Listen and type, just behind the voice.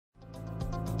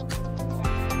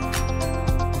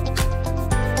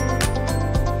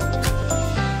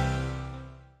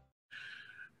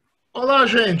Olá,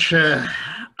 gente.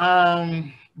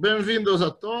 Bem-vindos a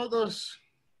todos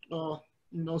ao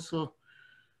nosso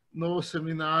novo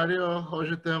seminário.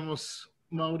 Hoje temos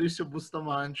Mauricio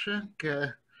Bustamante,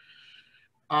 que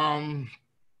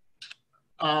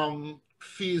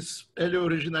ele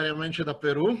originariamente da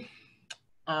Peru.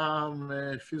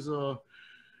 Fiz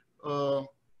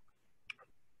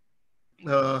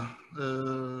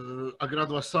a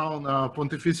graduação na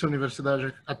Pontifícia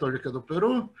Universidade Católica do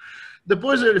Peru.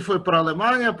 Depois ele foi para a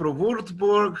Alemanha, para o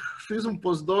Würzburg, fiz um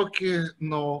postdoc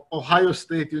no Ohio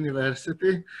State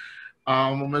University,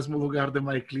 no mesmo lugar de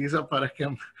Maiclisa, para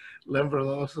quem lembra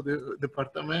do nosso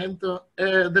departamento.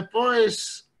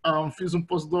 Depois fiz um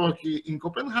postdoc em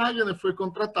Copenhagen e fui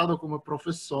contratado como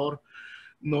professor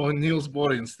no Niels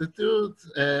Bohr Institute.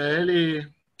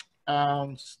 Ele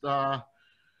está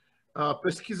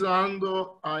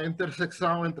pesquisando a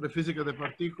intersecção entre física de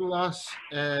partículas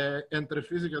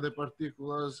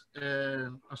e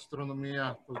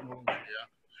astronomia cosmologia.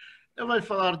 Ele vai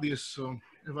falar disso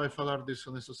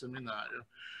nesse seminário.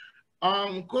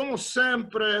 Como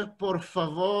sempre, por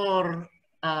favor,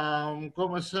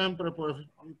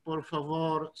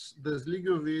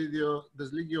 desligue o vídeo,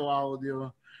 desligue o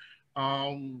áudio.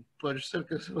 Pode ser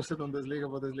que se você não desliga, eu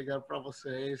vou desligar para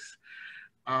vocês.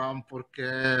 Porque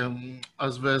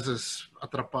às vezes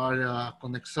atrapalha a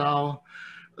conexão.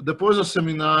 Depois do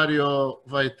seminário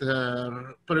vai ter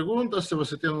perguntas. Se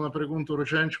você tem uma pergunta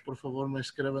urgente, por favor, me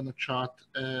escreva no chat.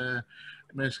 Eu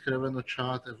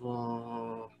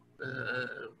vou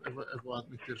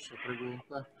admitir sua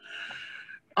pergunta.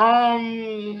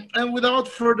 And without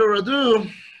further ado,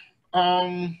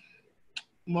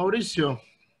 Mauricio.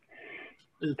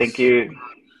 Thank you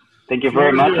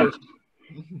very much.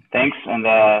 Thanks, and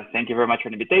thank you very much for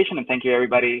the invitation, and thank you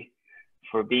everybody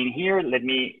for being here. Let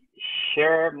me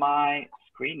share my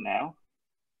screen now,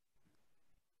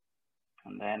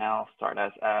 and then I'll start.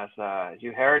 As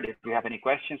you heard, if you have any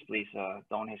questions, please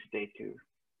don't hesitate to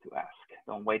ask.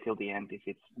 Don't wait till the end if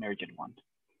it's an urgent one.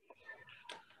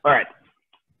 All right.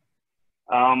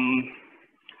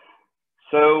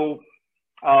 So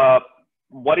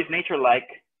what is nature like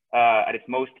at its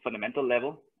most fundamental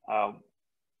level?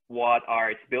 What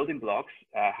are its building blocks?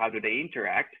 How do they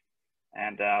interact?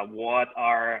 And what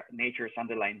are nature's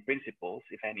underlying principles,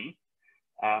 if any?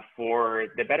 For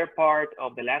the better part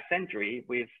of the last century,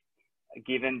 we've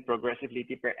given progressively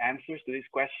deeper answers to these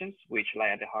questions, which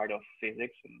lie at the heart of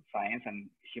physics and science and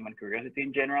human curiosity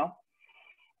in general.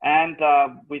 And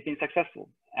we've been successful.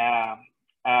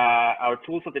 Our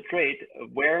tools of the trade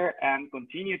were and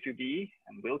continue to be,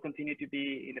 and will continue to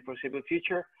be in the foreseeable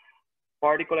future,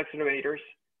 particle accelerators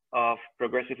of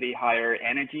progressively higher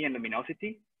energy and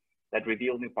luminosity that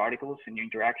reveal new particles and new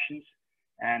interactions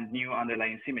and new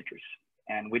underlying symmetries.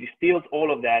 And we distilled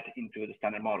all of that into the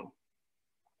standard model.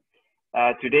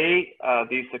 Today,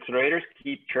 these accelerators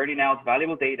keep churning out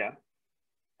valuable data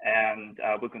and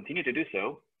will continue to do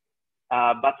so.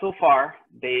 But so far,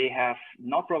 they have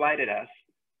not provided us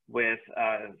with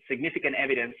significant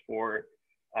evidence for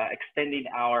extending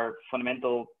our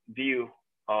fundamental view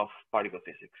of particle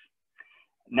physics.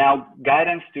 Now,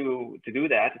 guidance to do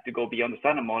that, to go beyond the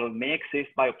standard model, may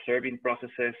exist by observing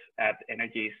processes at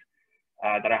energies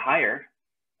that are higher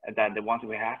than the ones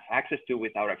we have access to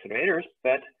with our accelerators,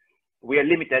 but we are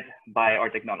limited by our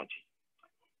technology.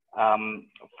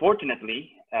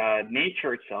 Fortunately,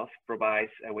 nature itself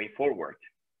provides a way forward,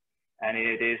 and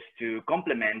it is to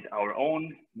complement our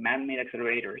own man-made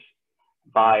accelerators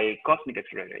by cosmic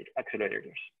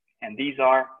accelerators. And these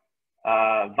are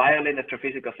violent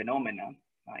astrophysical phenomena,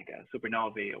 like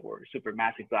supernovae or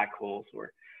supermassive black holes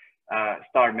or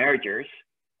star mergers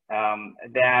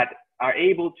that are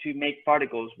able to make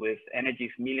particles with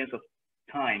energies millions of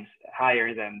times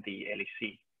higher than the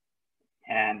LHC.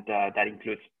 And that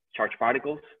includes charged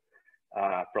particles,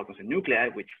 protons and nuclei,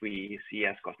 which we see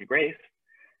as cosmic rays,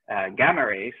 gamma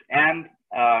rays, and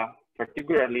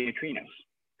particularly neutrinos.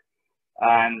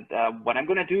 And what I'm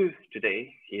going to do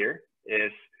today here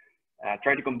is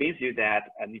try to convince you that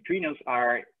neutrinos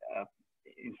are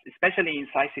especially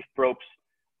incisive probes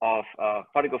of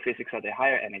particle physics at the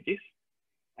higher energies,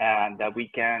 and that we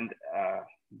can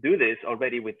do this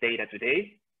already with data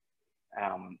today,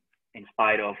 in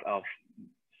spite of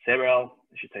several,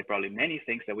 I should say probably many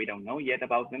things that we don't know yet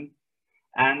about them,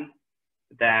 and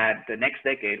that the next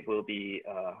decade will be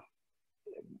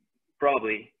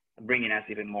probably bringing us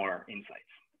even more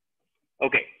insights.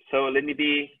 Okay, so let me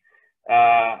be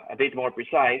a bit more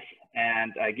precise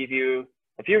and give you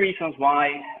a few reasons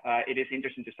why it is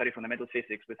interesting to study fundamental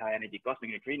physics with high-energy cosmic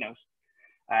neutrinos.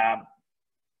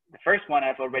 The first one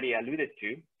I've already alluded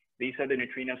to, These are the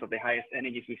neutrinos of the highest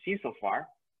energies we've seen so far.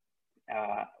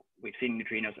 We've seen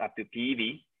neutrinos up to PeV.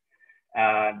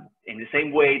 In the same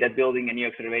way that building a new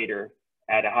accelerator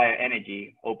at a higher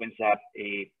energy opens up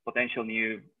a potential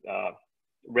new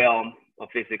realm of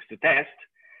physics to test,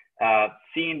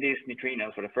 seeing these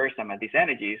neutrinos for the first time at these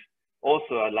energies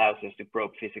also allows us to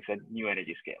probe physics at new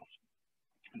energy scales.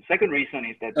 And the second reason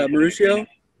is that Mauricio?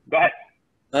 Go ahead.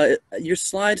 Your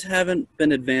slides haven't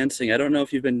been advancing. I don't know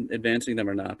if you've been advancing them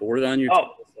or not, but we're on your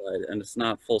slide, and it's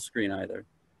not full screen either.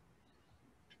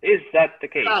 Is that the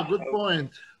case? Ah, good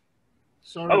point.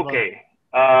 Sorry. Okay.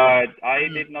 I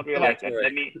did not realize that. Right.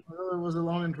 Let me. It was a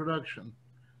long introduction.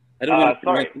 I don't want to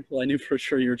sorry. until I knew for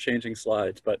sure you were changing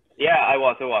slides, but Yeah, I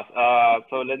was.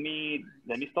 So let me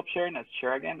stop sharing. Let's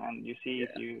share again, and you see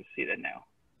if you see that now.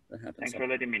 that happens. Thanks for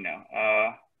letting me know.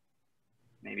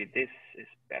 Maybe this is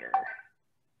better.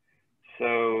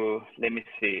 So let me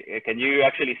see. Can you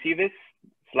actually see this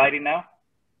sliding now?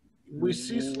 We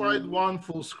see slide 1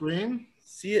 full screen.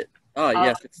 See it? Oh,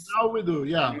 yes. Now we do,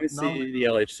 yeah. You see the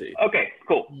LHC. Okay,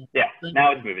 cool. Yeah,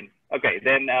 now it's moving. Okay,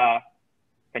 then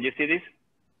can you see this?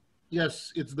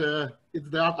 Yes, it's the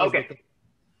atlas. Okay.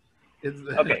 It's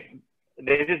the, Okay,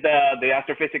 this is the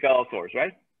astrophysical source,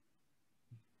 right?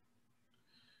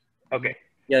 Okay.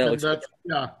 Yeah, and that's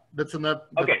that's an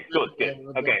Okay, good.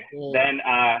 Okay,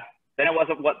 then I was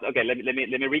okay. Let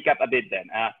me recap a bit then.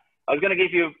 I was going to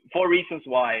give you 4 reasons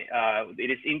why it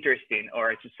is interesting,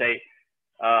 or I should say,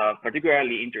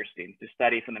 particularly interesting to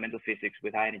study fundamental physics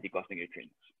with high-energy cosmic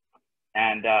neutrinos.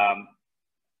 And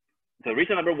so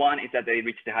reason number 1 is that they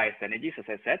reach the highest energies, as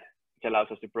I said, which allows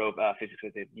us to probe physics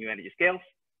at the new energy scales.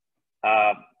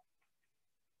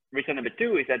 Reason number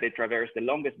 2 is that they traverse the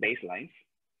longest baselines.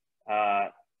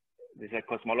 These are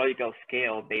cosmological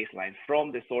scale baselines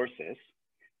from the sources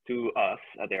to us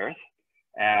at Earth.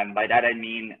 And by that, I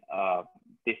mean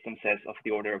distances of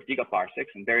the order of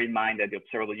gigaparsecs. And bear in mind that the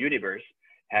observable universe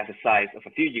has a size of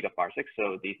a few gigaparsecs.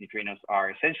 So these neutrinos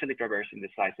are essentially traversing the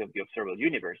size of the observable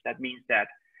universe. That means that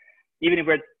even if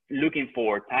we're looking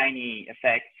for tiny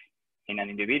effects in an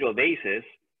individual basis,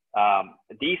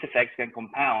 these effects can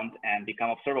compound and become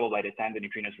observable by the time the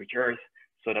neutrinos reach Earth,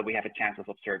 so that we have a chance of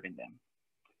observing them.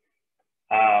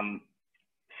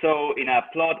 So in a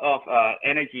plot of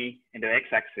energy in the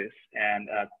x-axis and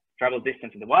travel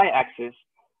distance in the y-axis,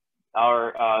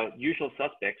 our usual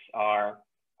suspects are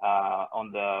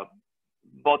on the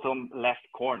bottom left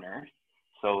corner.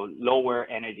 So lower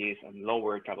energies and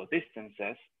lower travel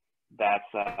distances. That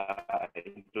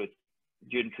include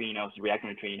neutrinos, reactor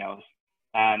neutrinos,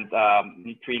 and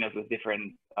neutrinos with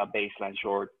different baselines,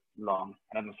 short, long,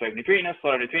 and atmospheric neutrinos,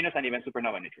 solar neutrinos, and even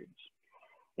supernova neutrinos.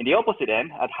 In the opposite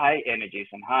end, at high energies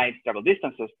and high travel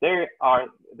distances, there are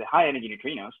the high energy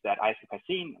neutrinos that IceCube has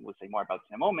seen, we'll say more about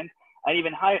in a moment, and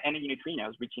even higher energy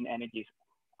neutrinos reaching energies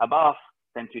above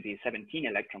 10 to the 17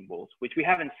 electron volts, which we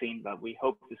haven't seen, but we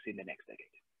hope to see in the next decade.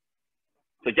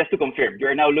 So just to confirm,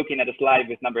 you're now looking at a slide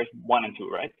with numbers 1 and 2,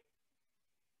 right?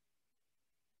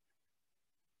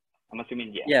 I'm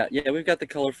assuming, yeah. Yeah, we've got the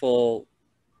colorful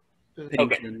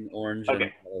pink and orange on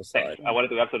the side. Thanks. I wanted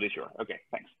to be absolutely sure. Okay,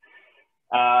 thanks.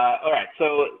 All right,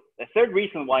 so the third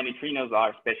reason why neutrinos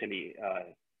are especially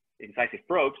incisive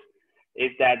probes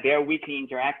is that they're weakly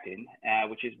interacting,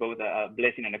 which is both a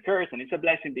blessing and a curse. And it's a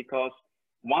blessing because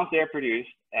once they're produced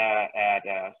at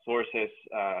sources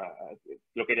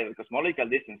located at cosmological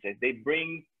distances, they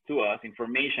bring to us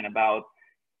information about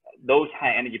those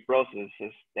high energy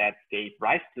processes that gave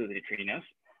rise to the neutrinos.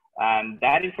 And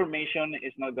that information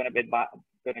is not going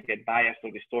to get biased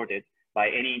or distorted by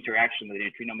any interaction that the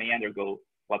neutrino may undergo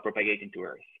while propagating to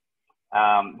Earth.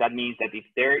 That means that if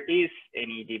there is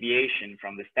any deviation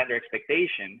from the standard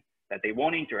expectation that they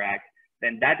won't interact,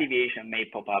 then that deviation may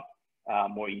pop up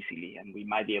more easily, and we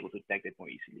might be able to detect it more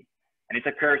easily. And it's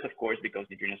a curse, of course, because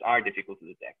neutrinos are difficult to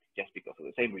detect, just because of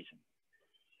the same reason.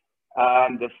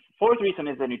 The fourth reason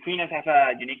is that neutrinos have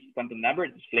a unique quantum number,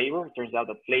 it's flavor. It turns out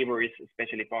that flavor is a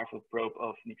especially powerful probe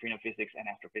of neutrino physics and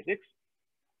astrophysics.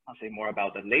 I'll say more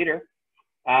about that later.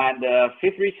 And the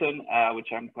fifth reason, which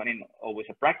I'm calling always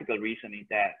a practical reason, is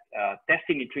that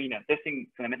testing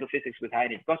fundamental physics with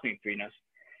high-energy cosmic neutrinos,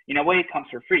 in a way it comes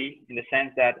for free, in the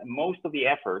sense that most of the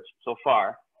efforts so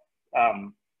far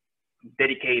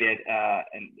dedicated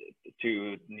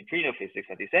to neutrino physics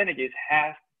at these energies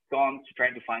has gone to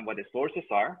trying to find what the sources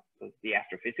are, so the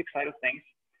astrophysics side of things.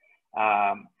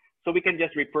 So we can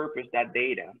just repurpose that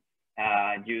data,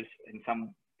 use in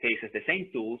some cases the same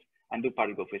tools, and do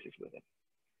particle physics with it.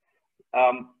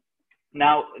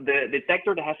 Now, the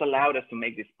detector that has allowed us to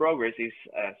make this progress is,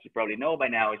 as you probably know by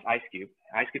now, is IceCube.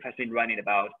 IceCube has been running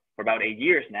for about 8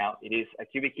 years now. It is a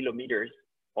cubic kilometers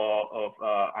of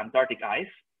Antarctic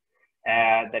ice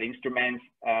that instruments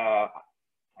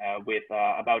with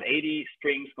about 80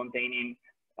 strings containing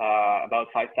about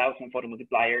 5,000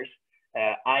 photomultipliers,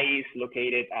 ice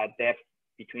located at depth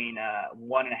between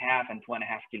 1.5 and 2.5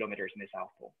 kilometers in the South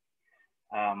Pole.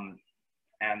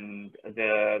 And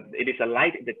it is a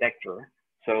light detector.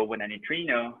 So when a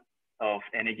neutrino of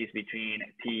energies between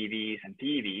TeVs and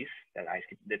PeVs that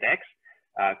IceCube detects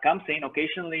comes in,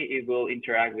 occasionally it will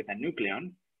interact with a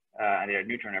nucleon, either a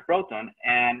neutron or proton,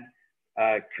 and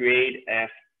create a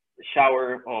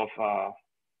shower of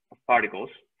particles.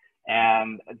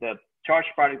 And the charged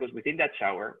particles within that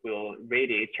shower will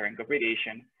radiate chunk of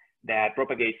radiation that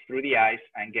propagates through the ice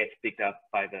and gets picked up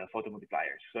by the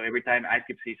photomultipliers. So every time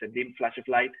IceCube sees a dim flash of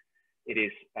light, it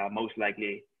is most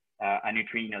likely a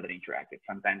neutrino that interacted.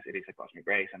 Sometimes it is a cosmic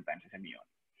ray, sometimes it's a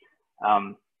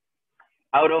muon.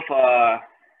 Out of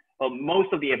well,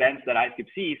 most of the events that IceCube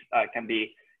sees can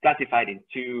be classified in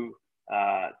two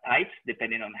types,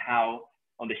 depending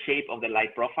on the shape of the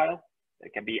light profile.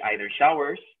 It can be either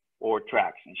showers or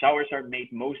tracks. And showers are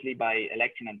made mostly by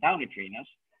electron and tau neutrinos.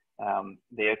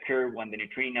 They occur when the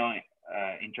neutrino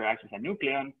interacts with a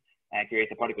nucleon and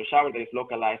creates a particle shower that is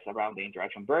localized around the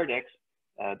interaction vertex.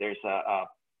 The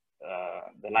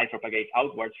light propagates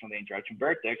outwards from the interaction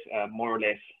vertex, more or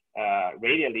less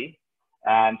radially.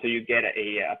 And so you get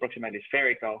a approximately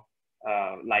spherical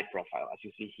light profile, as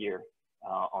you see here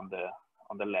on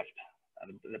the left,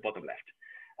 the bottom left.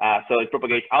 So it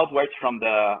propagates outwards from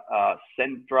the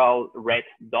central red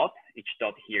dot. Each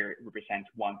dot here represents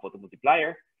one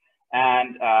photomultiplier.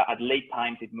 And at late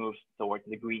times, it moves towards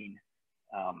the green,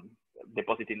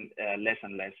 depositing less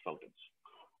and less photons.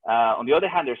 On the other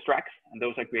hand, there's tracks, and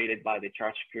those are created by the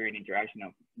charge carrying interaction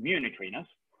of muon neutrinos.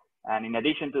 And in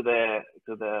addition to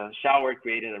the shower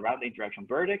created around the interaction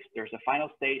vertex, there's a final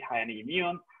state high-energy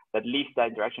muon that leaves the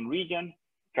interaction region,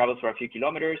 travels for a few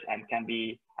kilometers, and can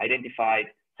be identified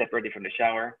separately from the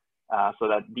shower, so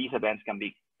that these events can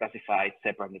be classified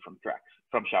separately from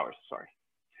showers. Sorry.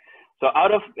 So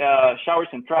out of showers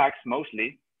and tracks,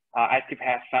 mostly, IceCube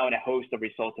has found a host of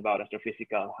results about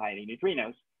astrophysical high-energy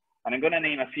neutrinos. And I'm going to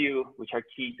name a few which are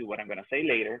key to what I'm going to say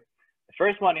later. The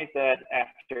first one is that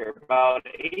after about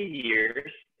 8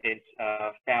 years, it's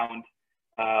found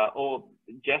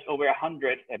just over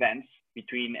 100 events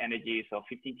between energies of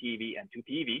 15 TeV and 2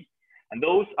 PeV. And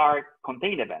those are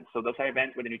contained events. So those are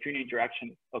events where the neutrino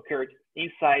interaction occurred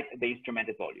inside the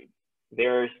instrumented volume.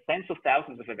 There's tens of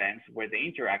thousands of events where the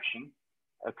interaction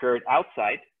occurred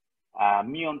outside, a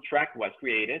muon track was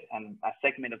created, and a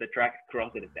segment of the track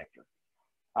crossed the detector.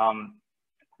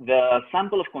 The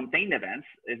sample of contained events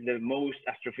is the most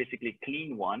astrophysically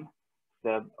clean one,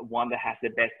 the one that has the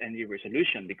best energy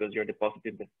resolution, because you're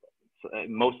depositing,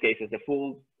 in most cases, the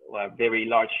full, very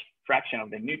large fraction of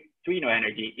the neutrino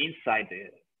energy inside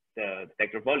the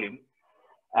detector volume.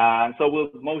 So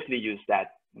we'll mostly use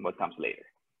that in what comes later.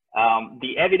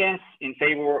 The evidence in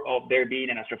favor of there being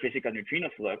an astrophysical neutrino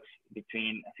flux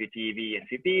between 3 TeV and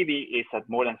 3 PeV is at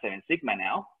more than 7 sigma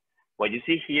now. What you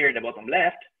see here at the bottom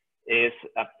left is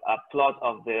a plot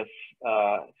of the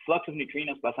flux of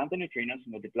neutrinos plus antineutrinos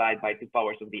multiplied by 2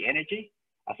 powers of the energy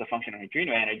as a function of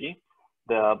neutrino energy.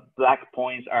 The black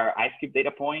points are IceCube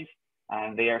data points,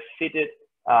 and they are fitted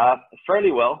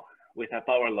fairly well with a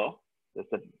power law. There's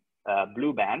a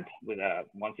blue band with a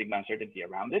 1 sigma uncertainty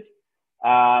around it.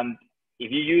 And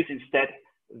if you use instead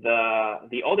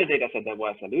the other data set that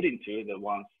was alluding to, the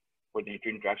ones where the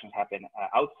neutrino interactions happen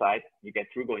outside, you get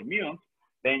through-going muons,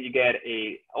 then you get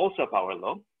also a power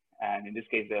law, and in this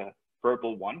case, the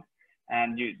purple one.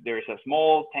 And there's a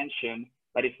small tension,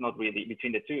 but it's not really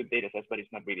between the two data sets, but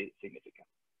it's not really significant.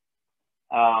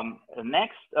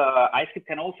 Next, IceCube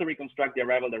can also reconstruct the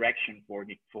arrival direction for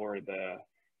the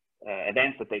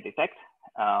events that they detect.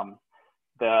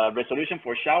 The resolution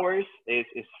for showers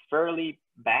is fairly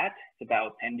bad. It's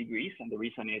about 10 degrees, and the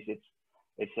reason is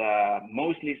it's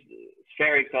mostly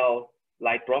spherical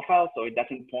light profile, so it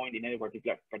doesn't point in any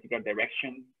particular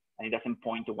direction, and it doesn't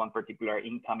point to one particular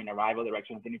incoming arrival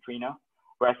direction of the neutrino.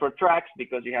 Whereas for tracks,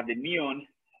 because you have the muon,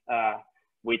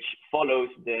 which follows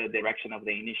the direction of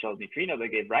the initial neutrino that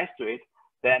gave rise to it,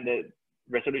 then the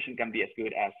resolution can be as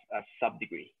good as a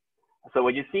sub-degree. So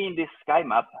what you see in this sky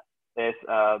map is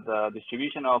the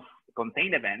distribution of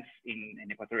contained events in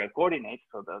equatorial coordinates.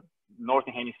 So the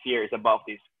northern hemisphere is above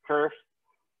this curve.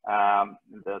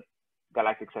 The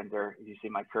galactic center, you see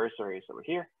my cursor is over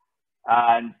here.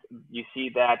 And you see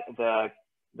that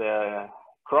the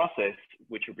crosses,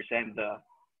 which represent the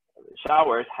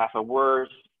showers, have a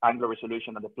worse angular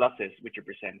resolution than the pluses, which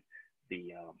represent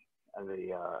the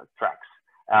tracks.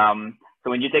 So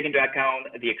when you take into account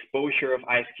the exposure of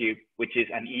IceCube, which is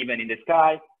uneven in the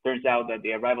sky, turns out that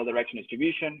the arrival direction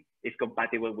distribution is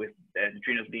compatible with the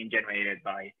neutrinos being generated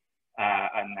by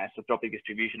an isotropic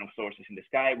distribution of sources in the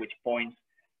sky, which points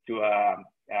to an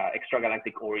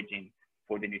extragalactic origin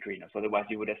for the neutrinos. Otherwise,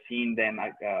 you would have seen them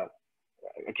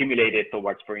accumulated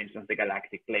towards, for instance, the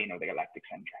galactic plane or the galactic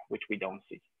center, which we don't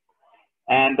see.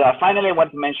 And finally, I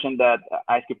want to mention that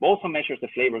IceCube also measures the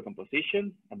flavor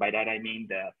composition. And by that, I mean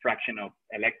the fraction of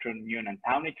electron, muon, and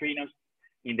tau neutrinos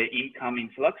in the incoming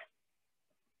flux.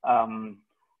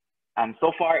 And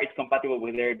so far, it's compatible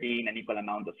with there being an equal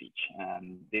amount of each.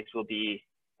 This will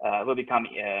become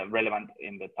relevant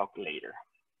in the talk later.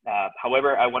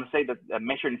 However, I want to say that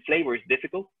measuring flavor is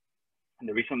difficult. And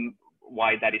the reason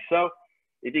why that is so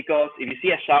is because if you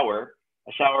see a shower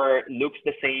looks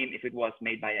the same if it was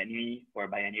made by a nu or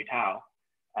by a nu tau.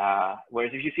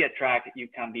 Whereas if you see a track, you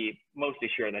can be mostly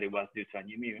sure that it was due to a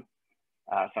nu mu.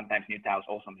 Sometimes nu taus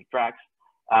also make tracks.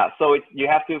 So you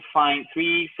have to find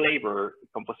 3 flavor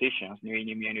compositions, nu,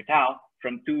 nu, mu, and nu tau,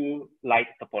 from 2 light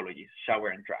topologies, shower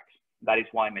and tracks. That is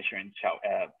why measuring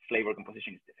flavor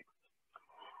composition is difficult.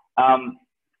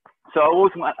 So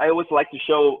I always like to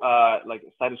show like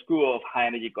the status quo of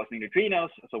high-energy cosmic neutrinos.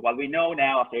 So what we know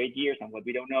now after 8 years and what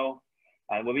we don't know.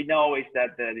 What we know is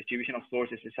that the distribution of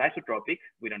sources is isotropic.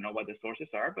 We don't know what the sources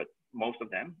are, but most of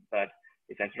them, but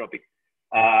it's isotropic.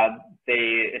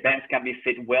 The events can be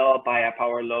fit well by a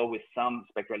power law with some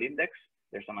spectral index.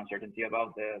 There's some uncertainty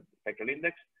about the spectral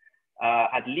index.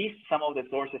 At least some of the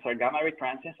sources are gamma ray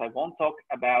transients. I won't talk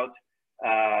about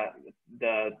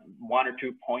the 1 or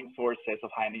 2 point sources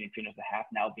of high-energy neutrinos that have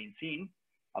now been seen.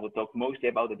 I will talk mostly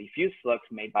about the diffuse flux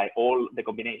made by all the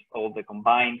combination, all the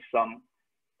combined sum,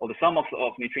 or the sum of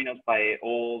neutrinos by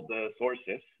all the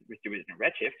sources distributed in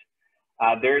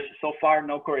redshift. There's so far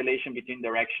no correlation between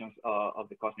directions of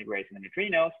the cosmic rays and the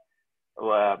neutrinos.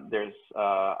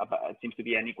 It seems to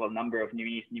be an equal number of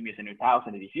nu's, and nu taus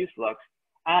in the diffuse flux.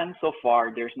 And so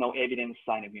far, there's no evidence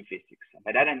sign of new physics.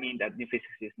 By that I mean that new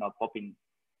physics is not popping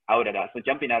out at us, so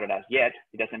jumping out at us yet.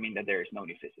 It doesn't mean that there is no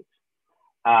new physics.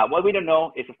 What we don't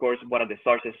know is, of course, what are the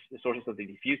sources of the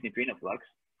diffuse neutrino flux.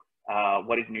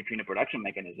 What is the neutrino production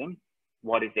mechanism?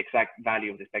 What is the exact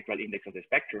value of the spectral index of the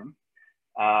spectrum?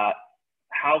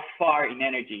 How far in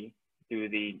energy do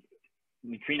the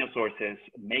neutrino sources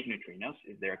make neutrinos?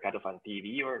 Is there a cutoff at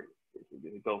TeV or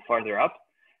does it go farther up?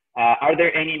 Are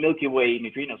there any Milky Way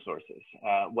neutrino sources?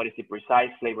 What is the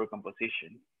precise flavor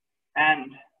composition?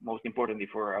 And most importantly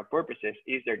for our purposes,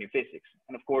 is there new physics?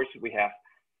 And of course, we have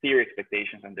theory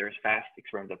expectations and there's fast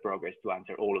experimental progress to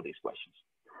answer all of these questions.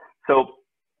 So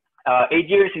 8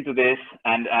 years into this,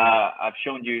 and I've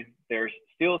shown you there's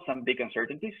still some big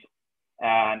uncertainties.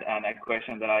 And a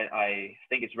question that I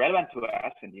think is relevant to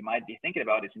us, and you might be thinking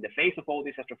about, is in the face of all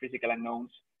these astrophysical unknowns,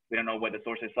 we don't know what the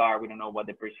sources are, we don't know what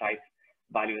the precise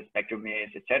value of the spectrum is,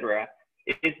 etc.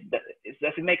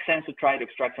 Does it make sense to try to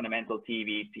extract fundamental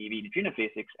TeV neutrino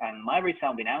physics? And my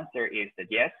resounding answer is that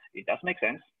yes, it does make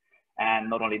sense. And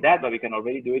not only that, but we can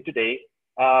already do it today,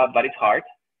 but it's hard.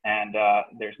 And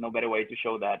there's no better way to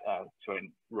show that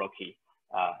showing Rocky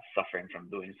suffering from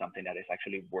doing something that is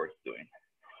actually worth doing.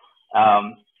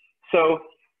 So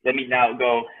let me now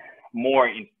go more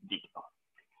in detail.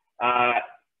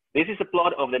 This is a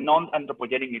plot of the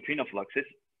non-anthropogenic neutrino fluxes.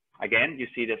 Again, you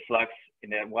see the flux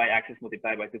in the y-axis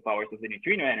multiplied by 2 powers of the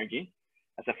neutrino energy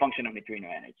as a function of neutrino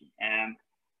energy. And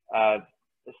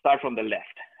start from the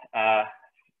left.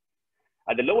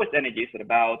 At the lowest energies, at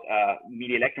about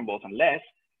milli-electron volts and less,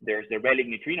 there's the relic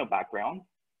neutrino background,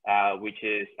 which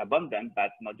is abundant,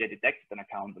 but not yet detected on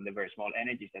account of the very small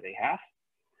energies that they have.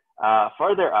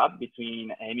 Further up,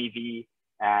 between MEV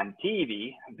and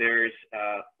TeV, there's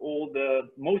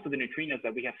most of the neutrinos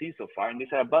that we have seen so far, and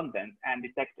these are abundant and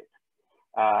detected,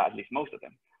 at least most of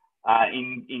them.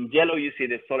 In yellow, you see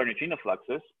the solar neutrino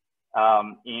fluxes.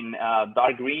 In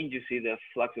dark green, you see the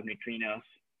flux of neutrinos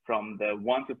from the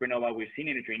 1 supernova we've seen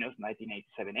in neutrinos,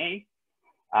 1987A.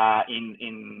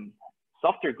 In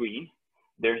softer green,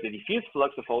 there's the diffuse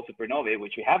flux of all supernovae,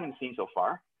 which we haven't seen so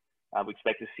far. We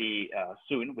expect to see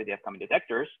soon with the upcoming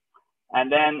detectors. And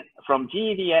then from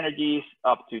GeV energies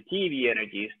up to TeV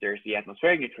energies, there's the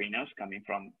atmospheric neutrinos coming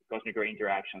from cosmic ray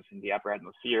interactions in the upper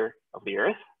atmosphere of the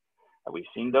Earth. We've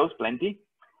seen those plenty.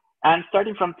 And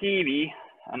starting from TeV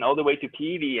and all the way to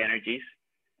PeV energies,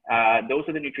 those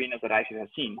are the neutrinos that I actually have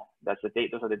seen. Those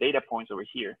are the data points over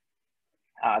here.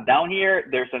 Down here,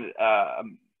 there's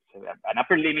an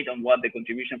upper limit on what the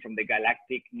contribution from the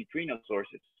galactic neutrino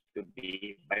sources could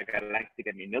be. By galactic,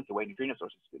 I mean Milky Way neutrino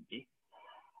sources could be.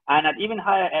 And at even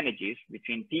higher energies,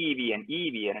 between PeV and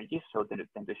EeV energies, so 10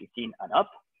 to 15 and up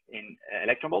in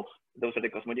electron volts, those are the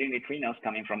cosmogenic neutrinos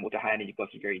coming from ultra high energy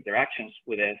cosmic ray interactions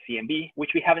with a CMB,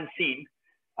 which we haven't seen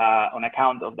on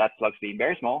account of that flux being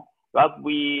very small, but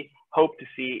we hope to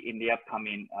see in the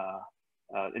upcoming,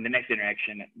 in the next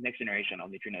generation of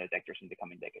neutrino detectors in the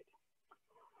coming decade.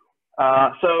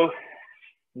 So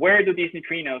where do these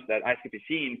neutrinos that IceCube is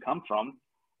seeing come from?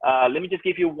 Let me just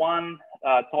give you one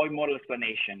toy model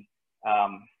explanation.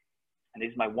 And this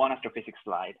is my one astrophysics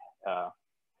slide.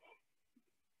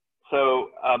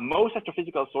 Most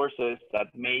astrophysical sources that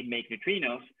may make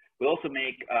neutrinos will also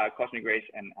make cosmic rays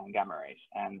and gamma rays.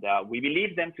 And we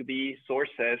believe them to be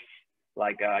sources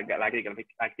like galactic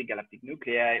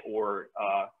nuclei or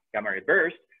gamma ray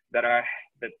bursts that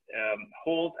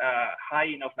hold a high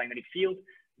enough magnetic field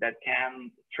that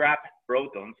can trap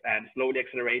protons and slowly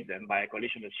accelerate them by a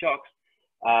collision with shocks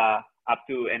up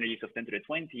to energies of 10 to the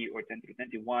 20 or 10 to the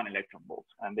 21 electron volts.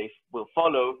 And they will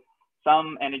follow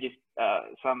some energy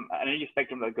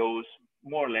spectrum that goes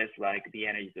more or less like the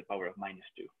energy to the power of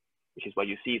 -2, which is what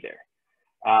you see there.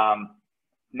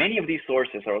 Many of these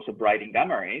sources are also bright in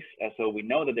gamma rays. So we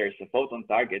know that there's a photon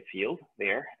target field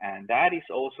there, and that is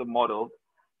also modeled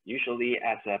usually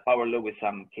as a power law with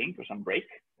some kink or some break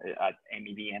at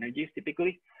MEV energies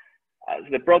typically. As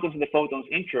the protons and the photons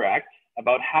interact,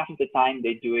 about half of the time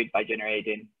they do it by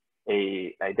generating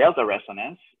a delta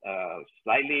resonance,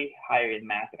 slightly higher in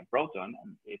mass than a proton,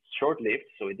 and it's short-lived,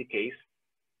 so it decays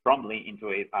promptly into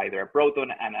either a proton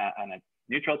and a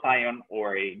neutral pion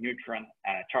or a neutron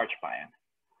and a charged pion.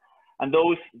 And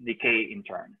those decay in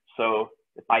turn. So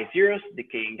the pi zeros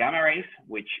decay in gamma rays,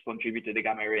 which contribute to the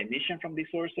gamma ray emission from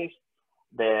these sources.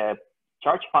 The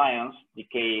charged pions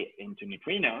decay into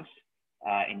neutrinos.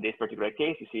 In this particular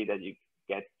case, you see that you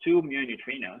get 2 mu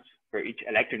neutrinos for each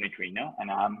electron neutrino,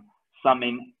 and I'm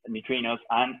summing neutrinos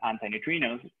and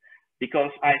antineutrinos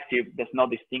because IceCube does not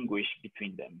distinguish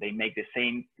between them. They make the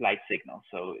same light signal,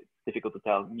 so it's difficult to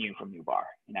tell mu from mu bar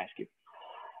in IceCube.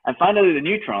 And finally, the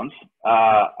neutrons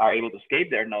are able to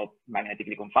escape. They're not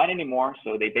magnetically confined anymore,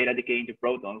 so they beta decay into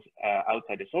protons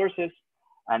outside the sources,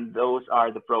 and those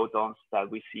are the protons that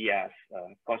we see as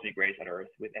cosmic rays at Earth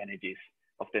with energies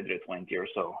of 10 to the 20 or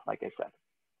so, like I said.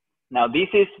 Now, this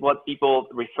is what people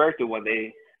refer to when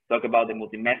they talk about the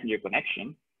multi-messenger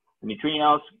connection.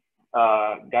 Neutrinos,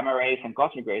 gamma rays, and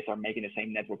cosmic rays are making the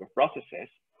same network of processes.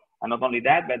 And not only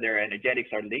that, but their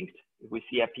energetics are linked. If we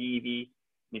see a PeV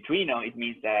neutrino, it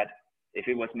means that if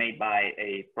it was made by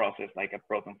a process like a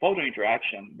proton-photon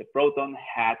interaction, the proton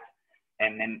had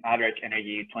an average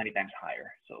energy 20 times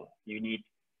higher. So you need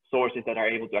sources that are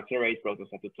able to accelerate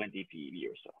protons up to 20 PeV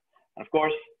or so. And of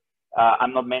course,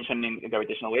 I'm not mentioning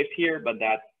gravitational waves here, but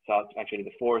that's actually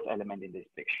the fourth element in this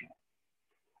picture.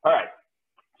 All right,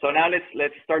 so now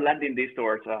let's start landing this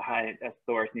towards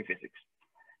new physics.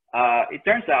 It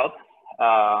turns out,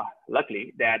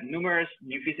 luckily, that numerous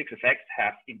new physics effects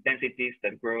have intensities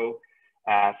that grow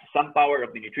as some power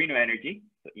of the neutrino energy,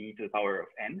 so e to the power of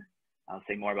n, I'll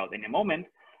say more about in a moment,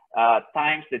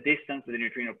 times the distance that the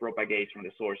neutrino propagates from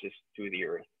the sources to the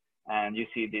Earth. And you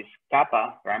see this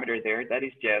kappa parameter there, that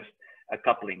is just a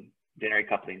coupling, generic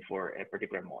coupling for a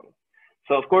particular model.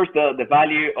 So of course, the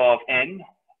value of n,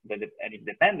 and its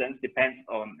dependence, depends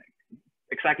on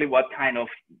exactly what kind of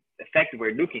effect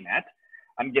we're looking at.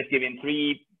 I'm just giving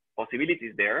 3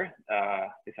 possibilities there.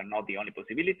 These are not the only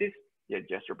possibilities, they're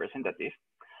just representative.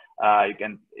 You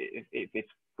can, if it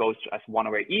goes as 1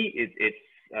 over E, it's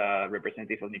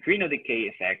representative of neutrino decay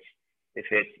effects. If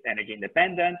it's energy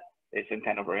independent, it's some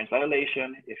kind of Lorentz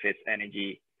violation. If it's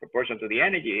energy proportional to the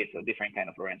energy, it's a different kind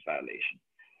of Lorentz violation.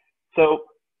 So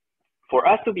for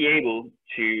us to be able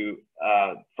to,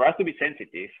 for us to be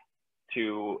sensitive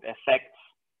to effects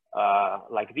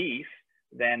like these,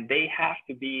 then they have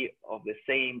to be of the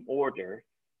same order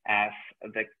as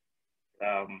the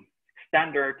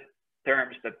standard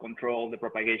terms that control the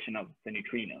propagation of the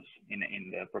neutrinos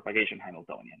in the propagation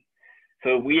Hamiltonian.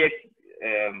 So we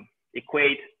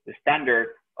equate the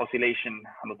standard oscillation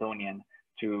Hamiltonian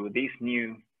to this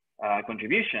new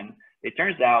contribution. It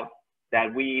turns out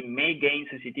that we may gain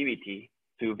sensitivity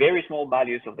to very small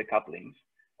values of the couplings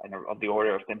of the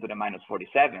order of 10 to the minus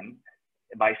 47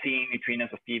 by seeing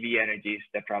neutrinos of PeV energies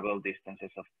that travel distances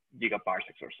of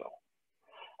gigaparsecs or so.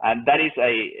 And that is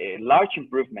a large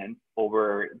improvement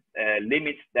over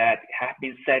limits that have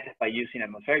been set by using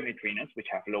atmospheric neutrinos, which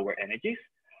have lower energies.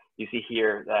 You see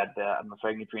here that the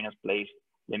atmospheric neutrinos placed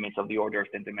limits of the order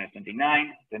of 10 to the minus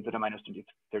 29, 10 to the minus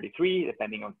 33,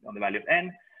 depending on the value of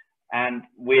n. And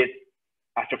with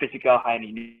astrophysical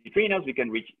high-energy neutrinos, we can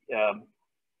reach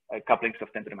couplings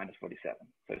of 10 to the minus 47.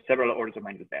 So several orders of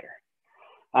magnitude better.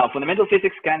 Fundamental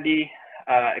physics can be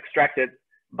extracted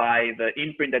by the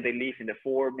imprint that they leave in the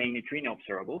 4 main neutrino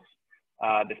observables: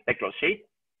 the spectral shape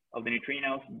of the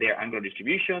neutrinos, their angular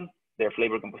distribution, their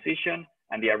flavor composition,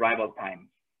 and the arrival time.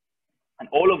 And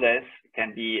all of this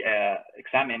can be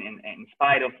examined in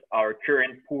spite of our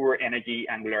current poor energy,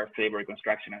 angular, flavor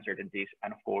reconstruction uncertainties,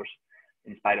 and of course,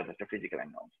 in spite of astrophysical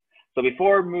unknowns. So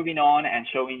before moving on and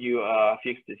showing you a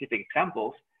few specific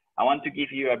examples, I want to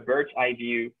give you a bird's eye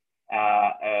view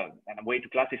and a way to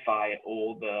classify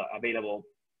all the available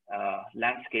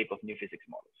landscape of new physics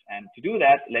models. And to do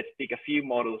that, let's pick a few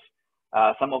models,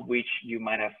 some of which you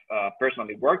might have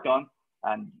personally worked on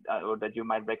and or that you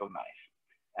might recognize.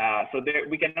 So there,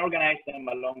 we can organize them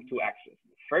along 2 axes.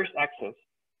 First axis,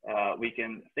 we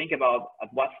can think about at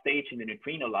what stage in the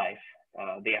neutrino life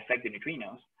they affect the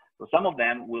neutrinos. So some of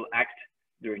them will act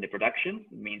during the production,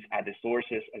 it means at the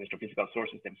sources, at the astrophysical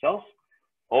sources themselves.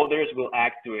 Others will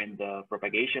act during the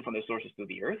propagation from the sources to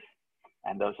the Earth.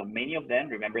 And those are many of them.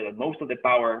 Remember that most of the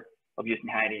power of using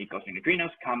high-energy cosmic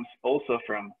neutrinos comes also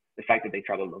from the fact that they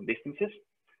travel long distances.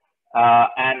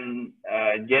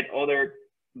 Yet other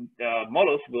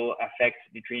models will affect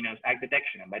neutrinos at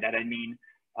detection. And by that I mean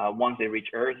once they reach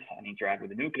Earth and interact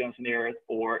with the nucleons in the Earth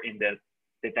or in the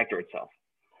detector itself.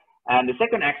 And the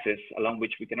second axis along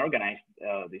which we can organize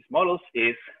these models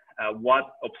is what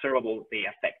observable they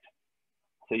affect.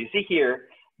 So you see here,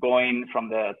 going from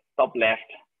the top left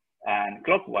and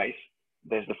clockwise,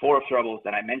 there's the 4 observables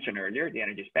that I mentioned earlier: the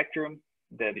energy spectrum,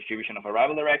 the distribution of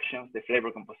arrival directions, the flavor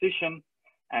composition,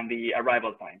 and the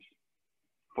arrival times.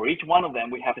 For each one of them,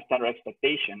 we have a standard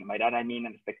expectation. By that I mean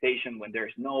an expectation when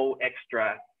there's no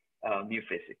extra new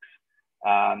physics.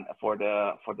 For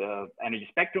the energy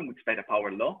spectrum, we expect a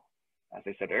power law, as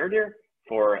I said earlier.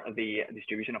 For the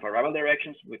distribution of arrival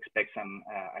directions, we expect some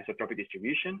isotropic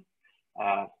distribution,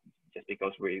 just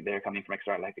because they're coming from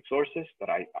extragalactic sources that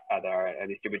are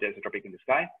distributed isotropic in the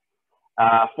sky.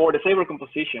 For the flavor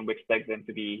composition, we expect them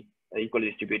to be equally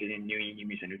distributed in nu E, nu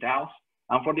m's, and nu tau's.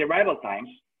 And for the arrival times,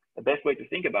 the best way to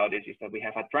think about this is that we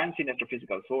have a transient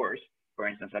astrophysical source, for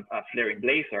instance, a flaring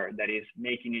blazar that is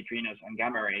making neutrinos and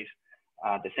gamma rays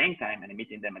at the same time and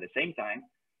emitting them at the same time.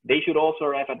 They should also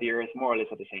arrive at the Earth more or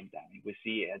less at the same time. If we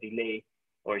see a delay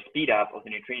or a speed up of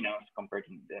the neutrinos compared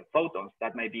to the photons,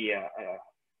 that might be a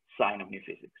sign of new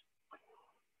physics.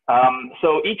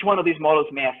 So each one of these models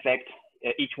may affect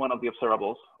each one of the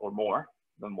observables, or more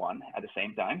than one at the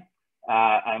same time.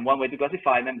 And one way to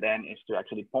classify them then is to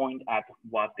actually point at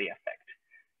what they affect.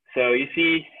 So you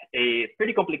see a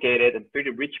pretty complicated and pretty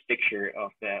rich picture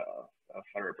of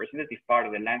a representative part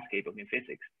of the landscape of new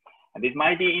physics. And this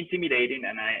might be intimidating,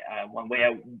 and one way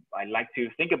I like to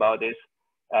think about this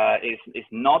is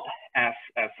not as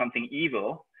something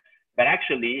evil, but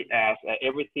actually as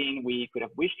everything we could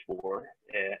have wished for.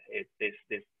 This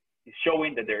is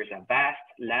showing that there is a vast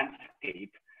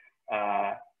landscape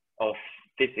of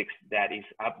physics that is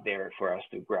up there for us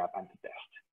to grab and to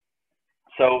test.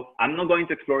 So I'm not going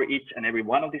to explore each and every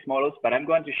one of these models, but I'm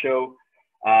going to show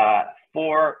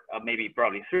 4, maybe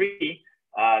probably 3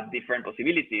 different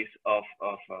possibilities of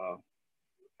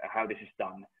how this is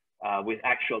done with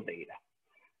actual data.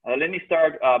 Let me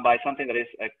start by something that is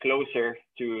closer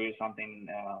to something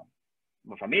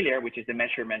more familiar, which is the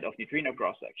measurement of neutrino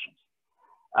cross-sections.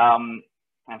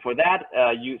 And for that,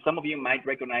 some of you might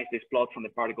recognize this plot from the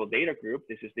particle data group.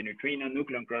 This is the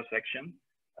neutrino-nucleon cross-section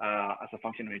as a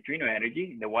function of neutrino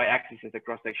energy. The y-axis is the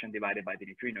cross-section divided by the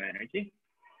neutrino energy.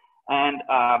 And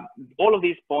all of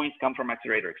these points come from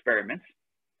accelerator experiments.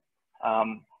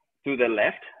 To the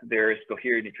left, there's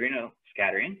coherent neutrino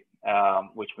scattering,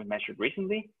 which we measured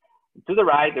recently. To the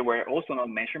right, there were also no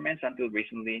measurements until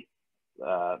recently,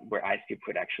 where IceCube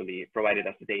could actually provided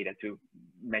us the data to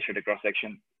measure the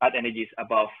cross-section at energies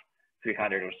above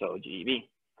 300 or so GeV.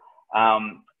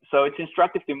 So it's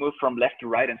instructive to move from left to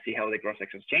right and see how the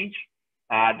cross-sections change.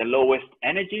 The lowest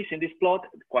energies in this plot,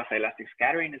 quasi-elastic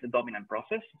scattering, is the dominant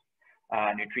process.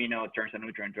 Neutrino turns a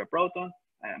neutron into a proton,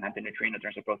 and antineutrino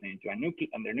turns a proton into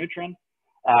a neutron.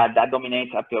 That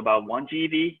dominates up to about 1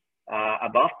 GeV.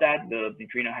 Above that, the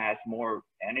neutrino has more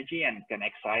energy and can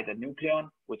excite a nucleon,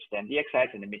 which then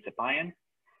de-excites and emits a pion.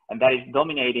 And that is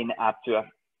dominating up to a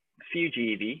few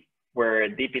GeV, where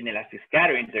deep inelastic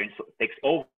scattering takes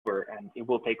over, and it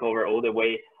will take over all the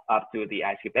way up to the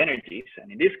IceCube energies.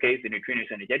 And in this case, the neutrino is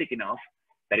energetic enough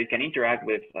that it can interact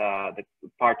with the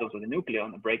particles of the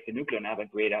nucleon, break the nucleon up,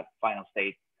 and create a final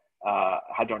state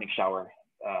hadronic shower,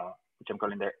 which I'm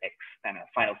calling their X, and a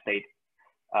final state,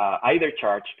 either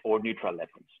charged or neutral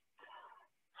leptons.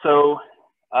 So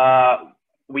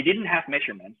we didn't have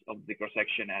measurements of the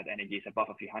cross-section at energies above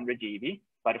a few hundred GeV,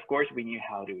 but of course we knew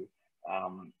how to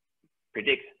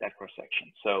predict that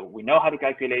cross-section. So we know how to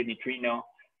calculate neutrino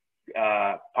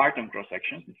parton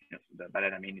cross-sections, by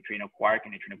that I mean neutrino quark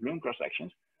and neutrino gluon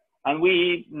cross-sections. And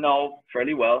we know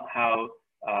fairly well how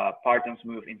partons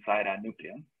move inside a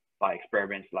nucleon by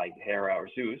experiments like Hera or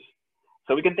Zeus.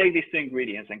 So we can take these two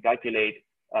ingredients and calculate,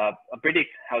 predict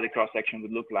how the cross-section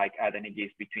would look like at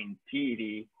energies between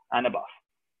TeV and above.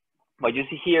 What you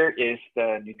see here is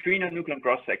the neutrino-nucleon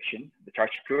cross-section, the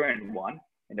charge current one,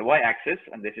 in the y-axis,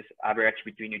 and this is average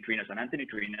between neutrinos and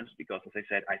antineutrinos, because as I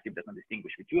said, IceCube doesn't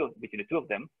distinguish between the two of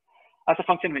them, as a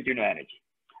function of neutrino energy.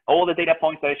 All the data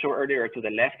points that I showed earlier are to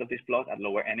the left of this plot at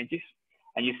lower energies,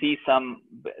 and you see some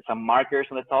markers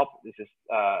on the top. This is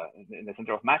in the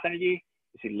center of mass energy.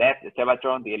 You see left, the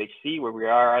Tevatron, the LHC, where we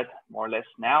are at more or less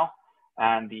now,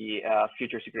 and the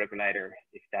future secret collider,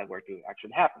 if that were to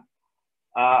actually happen.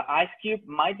 IceCube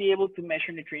might be able to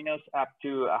measure neutrinos up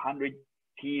to 100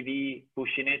 TeV,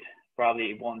 pushing it.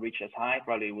 Probably it won't reach as high.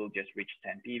 Probably it will just reach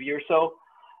 10 TeV or so.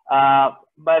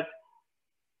 But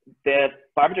the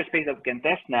parameter space that we can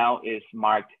test now is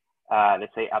marked,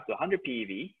 let's say, up to 100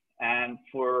 PeV. And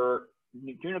for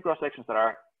neutrino cross sections that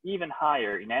are even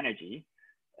higher in energy,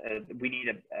 we need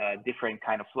a different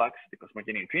kind of flux, because we're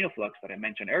getting neutrino flux that I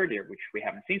mentioned earlier, which we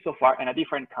haven't seen so far, and a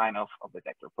different kind of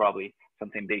detector, probably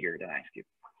something bigger than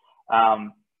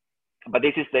IceCube. But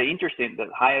this is the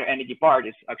higher energy part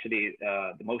is actually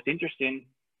the most interesting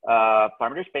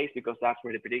parameter space, because that's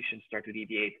where the predictions start to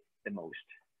deviate the most.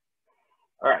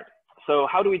 All right, so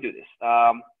how do we do this?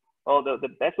 Well, the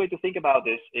best way to think about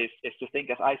this is to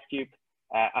think as IceCube,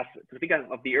 to think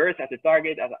of the Earth as a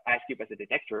target, as IceCube as a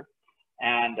detector.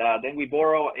 And then we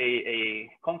borrow a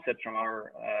concept from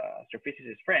our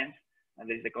astrophysicist friends, and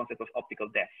this is the concept of optical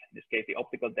depth. In this case, the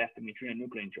optical depth of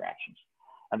neutrino-nucleon interactions.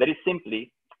 And that is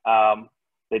simply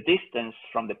the distance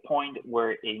from the point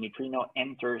where a neutrino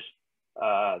enters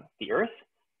the Earth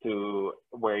to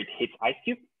where it hits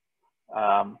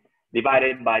IceCube,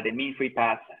 divided by the mean free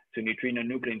path to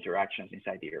neutrino-nucleon interactions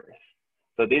inside the Earth.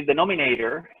 So this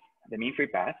denominator, the mean free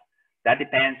path, that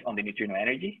depends on the neutrino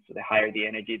energy. So the higher the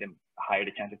energy, the higher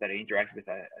the chances that it interacts with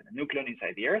a nucleon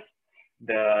inside the Earth.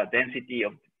 The density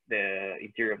of the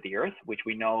interior of the Earth, which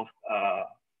we know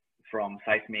from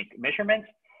seismic measurements,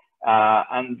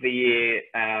 and the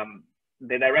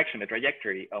direction, the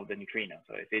trajectory of the neutrino.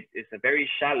 So if it is a very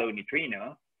shallow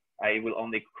neutrino, it will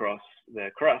only cross the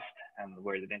crust, and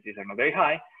where the densities are not very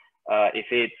high. If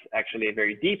it's actually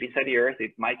very deep inside the Earth,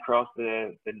 it might cross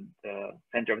the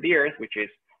center of the Earth, which is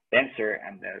denser,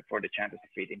 and therefore the chances of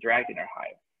it interacting are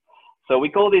higher. So we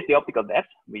call this the optical depth.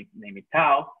 We name it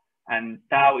tau, and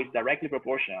tau is directly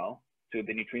proportional to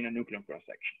the neutrino-nucleon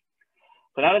cross-section.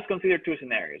 So now let's consider two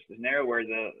scenarios. The scenario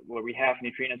where we have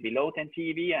neutrinos below 10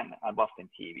 TeV and above 10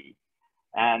 TeV.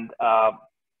 And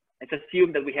let's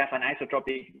assume that we have an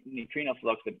isotropic neutrino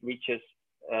flux that reaches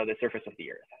the surface of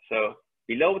the Earth. So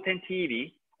below 10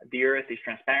 TeV, the Earth is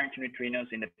transparent to neutrinos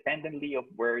independently of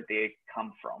where they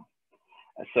come from.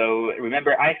 So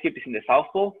remember, IceCube is in the South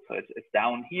Pole, so it's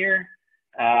down here.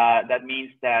 That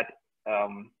means that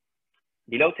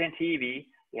below 10 TeV,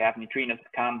 we have neutrinos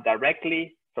that come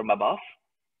directly from above.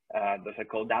 Those are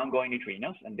called downgoing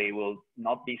neutrinos, and they will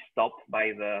not be stopped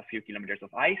by the few kilometers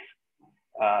of ice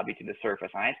between the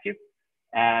surface and IceCube.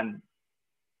 And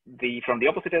from the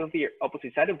opposite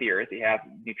side of the Earth, we have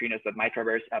neutrinos that might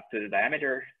traverse up to the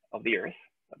diameter of the Earth,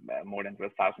 more than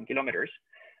 12,000 kilometers.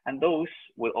 And those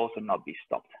will also not be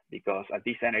stopped, because at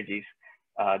these energies,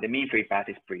 the mean free path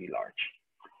is pretty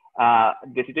large.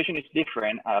 The situation is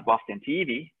different above 10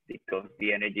 TeV, because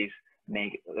the energies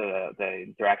make the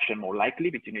interaction more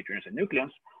likely between neutrinos and nucleons.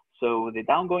 So the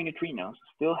downgoing neutrinos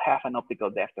still have an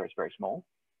optical depth that is very small.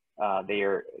 They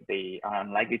are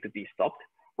unlikely to be stopped,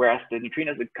 whereas the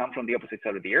neutrinos that come from the opposite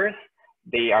side of the Earth,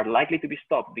 they are likely to be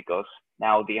stopped, because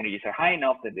now the energies are high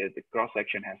enough that the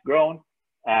cross-section has grown,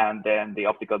 and then the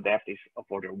optical depth is of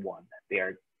order 1. They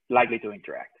are likely to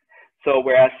interact. So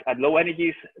whereas at low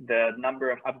energies, the number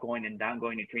of upgoing and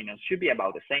downgoing neutrinos should be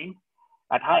about the same,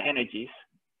 at high energies,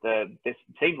 this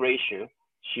same ratio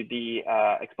should be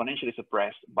exponentially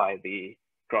suppressed by the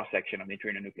cross-section of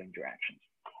neutrino-nucleon interactions.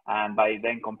 And by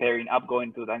then comparing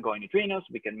upgoing to downgoing neutrinos,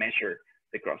 we can measure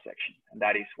the cross-section. And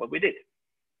that is what we did.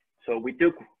 So we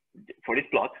took, for this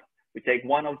plot, we take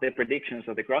one of the predictions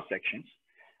of the cross-sections,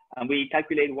 and we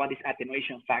calculate what this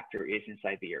attenuation factor is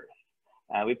inside the Earth.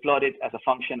 We plot it as a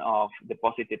function of the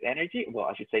positive energy. Well,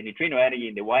 I should say neutrino energy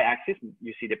in the y-axis.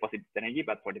 You see the positive energy,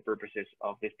 but for the purposes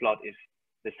of this plot is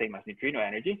the same as neutrino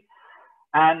energy.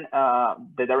 And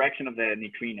the direction of the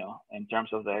neutrino in terms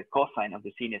of the cosine of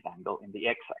the zenith angle in the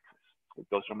x-axis. It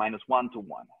goes from -1 to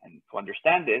 1. And to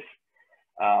understand this,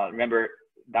 remember,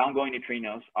 downgoing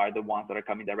neutrinos are the ones that are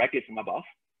coming directly from above.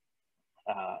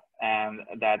 And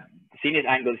that the zenith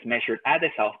angle is measured at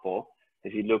the south pole.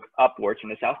 If you look upwards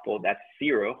from the south pole, that's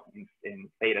 0 in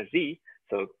theta z.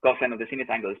 So cosine of the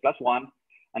zenith angle is +1.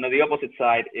 And on the opposite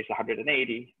side is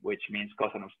 180, which means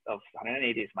cosine of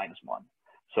 180 is -1.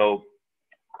 So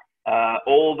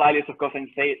all values of cosine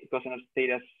of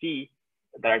theta c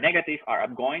that are negative are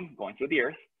upgoing, going through the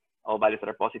Earth. All values that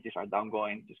are positive are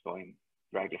downgoing, just going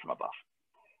directly from above.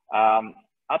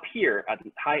 Up here at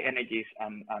high energies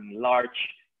and large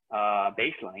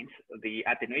baselines, the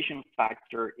attenuation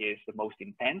factor is the most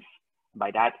intense.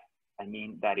 By that, I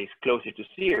mean that is closer to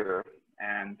 0.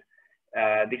 And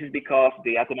this is because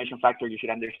the attenuation factor you should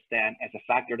understand as a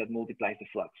factor that multiplies the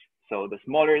flux. So the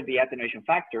smaller the attenuation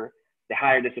factor, the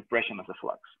higher the suppression of the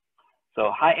flux.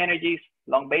 So high energies,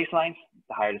 long baselines,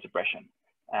 the higher the suppression.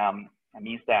 It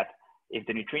means that if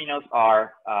the neutrinos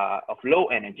are of low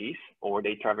energies, or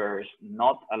they traverse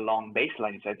not a long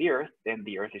baseline inside the Earth, then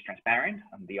the Earth is transparent,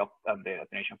 and the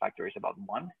attenuation factor is about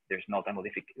 1. There's no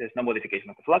modification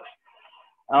of the flux.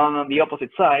 On the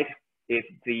opposite side, if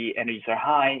the energies are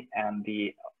high and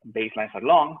the baselines are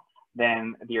long,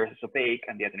 then the Earth is opaque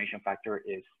and the attenuation factor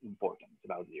is important. It's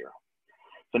about 0.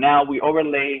 So now we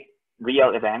overlay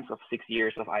real events of 6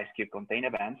 years of IceCube contained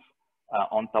events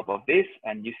on top of this,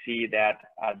 and you see that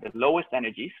at the lowest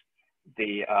energies,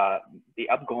 the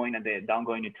upgoing and the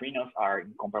downgoing neutrinos are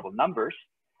in comparable numbers.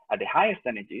 At the highest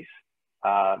energies,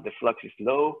 the flux is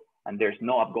low and there's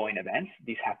no upgoing events.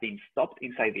 These have been stopped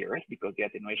inside the Earth because the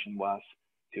attenuation was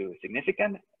too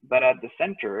significant. But at the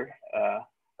center,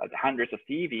 at the hundreds of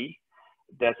TeV,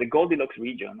 there's a Goldilocks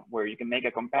region where you can make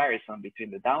a comparison between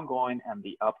the downgoing and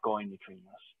the upgoing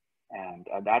neutrinos. And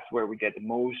that's where we get the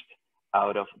most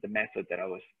out of the method that I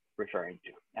was referring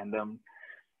to. And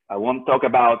I won't talk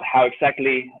about how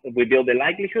exactly we build the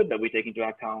likelihood, that we take into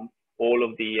account all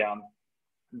of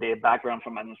the background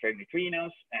from atmospheric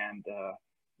neutrinos, and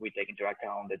we take into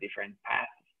account the different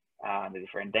paths, the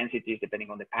different densities depending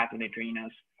on the path of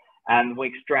neutrinos. And we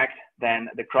extract then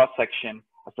the cross-section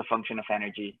as a function of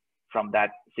energy from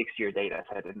that 6-year data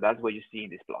set. And that's what you see in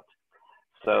this plot.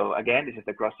 So again, this is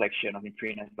the cross-section of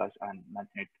neutrinos plus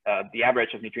the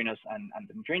average of neutrinos and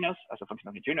the neutrinos as a function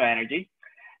of neutrino energy.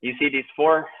 You see these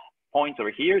 4 points over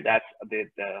here. That's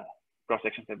the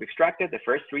cross-sections that we extracted. The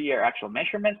first 3 are actual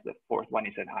measurements. The 4th one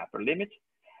is an upper limit.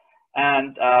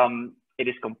 And it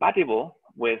is compatible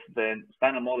with the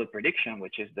standard model prediction,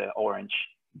 which is the orange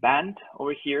band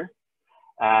over here.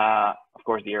 Of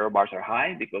course, the error bars are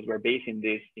high because we're basing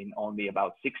this in only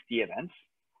about 60 events.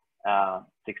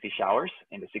 60 showers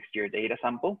in the 6-year data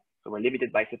sample. So we're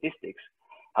limited by statistics.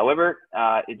 However,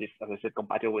 it is, as I said,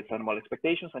 compatible with standard model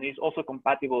expectations, and it's also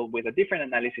compatible with a different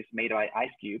analysis made by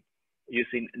IceCube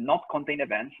using not contained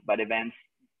events, but events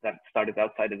that started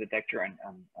outside the detector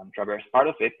and traversed part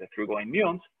of it, the through-going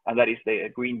muons, and that is the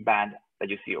green band that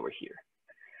you see over here.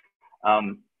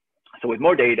 So with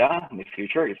more data in the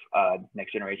future, if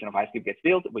next generation of IceCube gets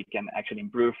built, we can actually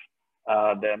improve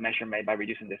the measurement by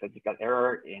reducing the statistical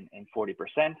error in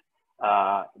 40%,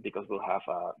 because we'll have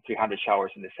 300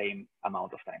 showers in the same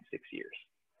amount of time, 6 years.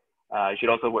 You should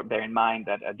also bear in mind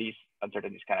that these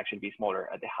uncertainties can actually be smaller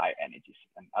at the high energies,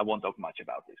 and I won't talk much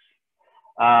about this.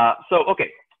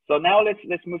 So now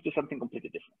let's move to something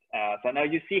completely different. So now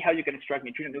you see how you can extract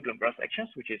neutrino-nucleon cross sections,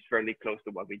 which is fairly close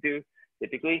to what we do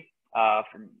typically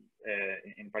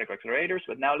in particle accelerators.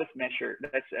 But now let's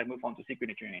move on to secret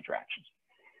neutrino interactions.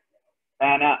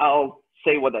 And I'll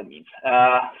say what that means.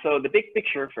 So the big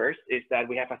picture first is that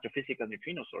we have astrophysical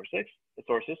neutrino sources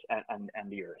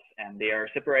and the Earth, and they are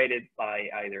separated by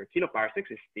either kiloparsecs,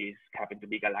 if these happen to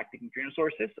be galactic neutrino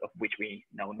sources, of which we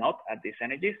know not at these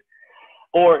energies,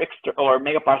 or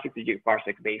megaparsec to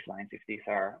gigaparsec baselines, if these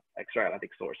are extragalactic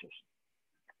sources.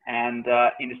 And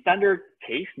in the standard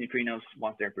case, neutrinos,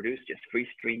 once they're produced, just free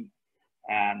stream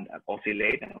and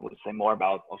oscillate, and we'll say more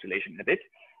about oscillation in a bit.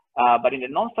 But in the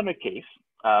non-standard case,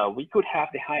 we could have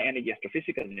the high energy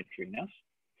astrophysical neutrinos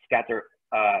scatter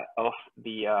off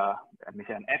the, let me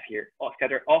say an F here,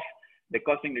 scatter off the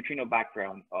cosmic neutrino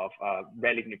background of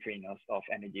relic neutrinos of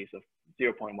energies of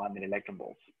 0.1 milli-electron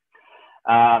volts.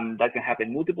 That can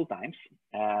happen multiple times.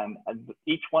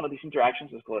 Each one of these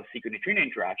interactions is called a secret neutrino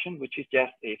interaction, which is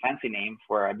just a fancy name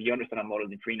for a beyond standard model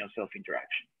neutrino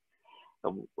self-interaction.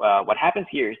 So what happens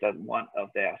here is that one of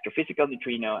the astrophysical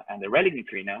neutrino and the relic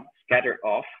neutrino scatter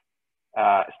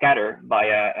by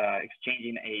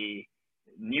exchanging a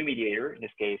new mediator. In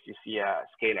this case, you see a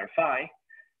scalar phi,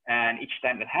 and each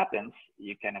time that happens,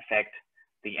 you can affect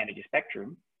the energy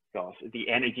spectrum, because the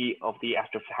energy of the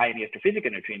high-energy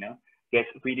astrophysical neutrino gets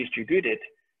redistributed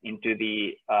into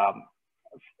the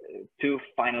two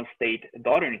final state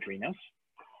daughter neutrinos.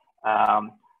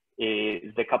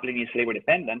 If the coupling is flavor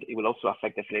dependent, it will also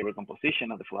affect the flavor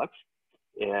composition of the flux.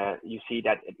 You see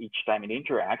that each time it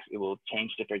interacts, it will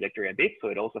change the trajectory a bit, so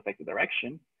it also affects the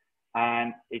direction,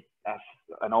 and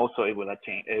also it will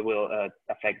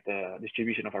affect the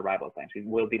distribution of arrival times. It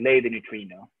will delay the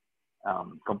neutrino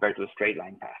compared to a straight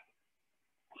line path.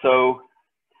 So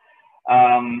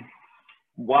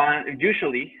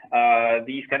usually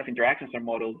these kind of interactions are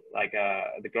modeled like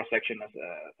the cross section as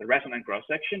the resonant cross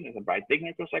section is a bright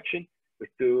Wigner cross section with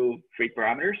two free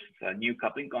parameters, a new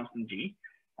coupling constant G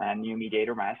and new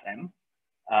mediator mass M.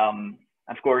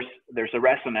 Of course, there's a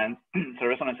resonance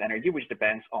energy which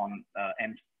depends on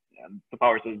the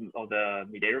powers of the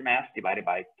mediator mass divided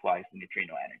by twice the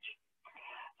neutrino energy.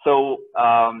 So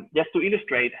just to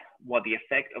illustrate what the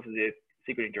effect of the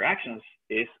secret interactions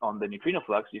is on the neutrino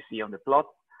flux, you see on the plot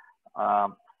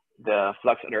the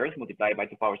flux at Earth multiplied by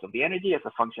 2 powers of the energy as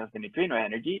a function of the neutrino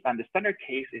energy, and the standard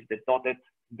case is the dotted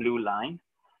blue line.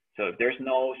 So if there's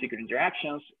no secret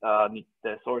interactions,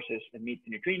 the sources emit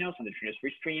the neutrinos and the neutrinos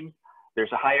free stream.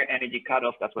 There's a higher energy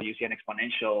cutoff, that's why you see an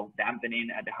exponential dampening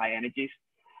at the high energies.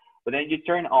 But then you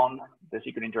turn on the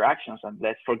secret interactions, and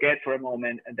let's forget for a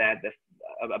moment that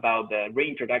about the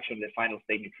reintroduction of the final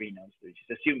state neutrinos, which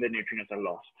is assume that neutrinos are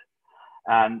lost.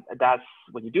 And that's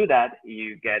when you do that,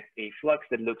 you get a flux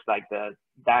that looks like the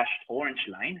dashed orange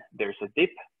line. There's a dip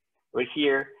right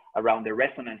here around the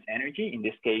resonance energy. In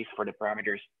this case, for the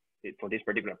parameters for this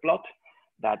particular plot,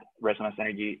 that resonance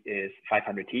energy is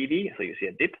 500 TeV, so you see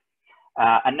a dip.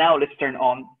 And now let's turn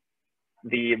on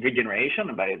the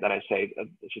regeneration, by that I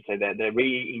should say the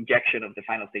re-injection of the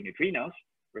final state neutrinos.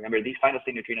 Remember, these final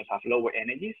state neutrinos have lower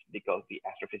energies because the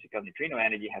astrophysical neutrino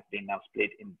energy has been now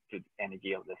split into the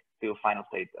energy of the two final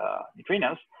state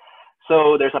neutrinos.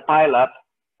 So there's a pile up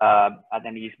at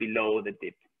energies below the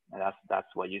dip. And that's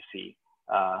what you see,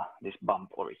 this bump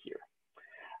over here.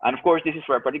 And of course, this is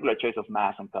for a particular choice of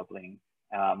mass and coupling.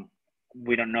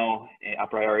 We don't know a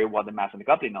priori what the mass and the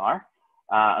coupling are,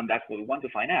 and that's what we want to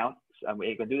find out. And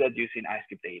we can do that using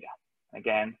IceCube data.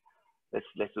 Again,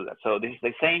 let's do that. So this is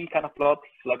the same kind of plot,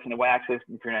 flux in the y-axis,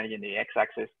 neutrino energy in the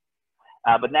x-axis.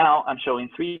 But now I'm showing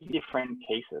 3 different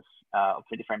cases of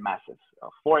 3 different masses,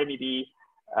 4 MeV,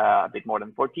 a bit more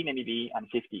than 14 MeV, and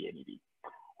 50 MeV.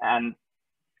 And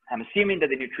I'm assuming that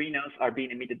the neutrinos are being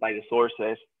emitted by the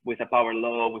sources with a power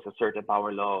law, with a certain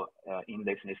power law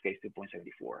index, in this case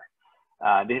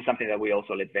 2.74. This is something that we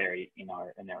also let vary in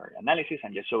our analysis.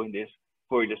 I'm just showing this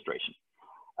for illustration.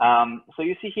 So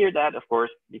you see here that, of course,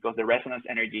 because the resonance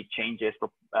energy changes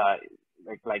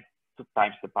like 2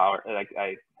 times the power,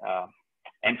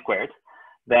 m squared,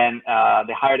 then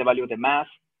the higher the value of the mass,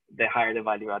 the higher the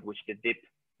value at which the dip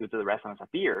due to the resonance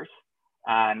appears.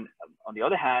 And on the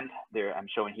other hand, there I'm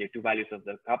showing here 2 values of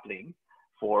the coupling.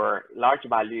 For large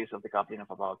values of the coupling of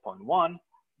about 0.1,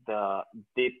 the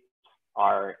dips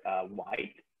are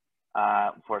white.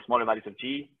 For smaller values of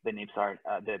G, the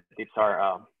dips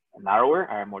are narrower,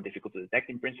 are more difficult to detect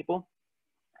in principle.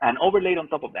 And overlaid on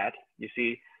top of that, you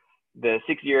see the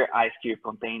 6-year IceCube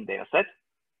contained data set.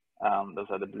 Those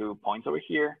are the blue points over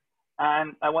here.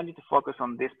 And I want you to focus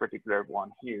on this particular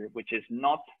one here, which is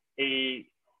not a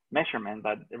measurement,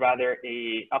 but rather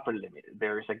a upper limit.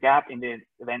 There is a gap in the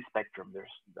event spectrum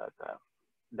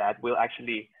that will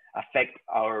actually affect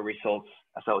our results,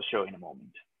 as I'll show in a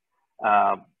moment.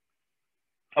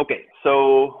 Okay,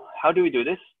 so how do we do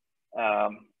this?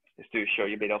 Just to show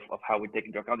you a bit of how we take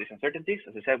into account these uncertainties.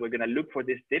 As I said, we're going to look for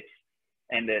these dips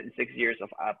in the 6 years of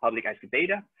public IceCube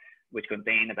data, which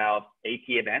contain about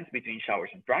 80 events between showers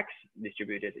and tracks,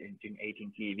 distributed into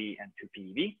 18 TeV and 2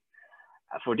 PeV.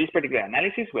 For this particular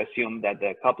analysis, we assume that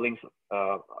the couplings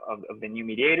of the new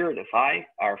mediator, the phi,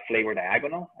 are flavor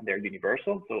diagonal and they're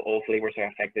universal. So all flavors are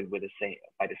affected with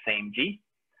by the same G.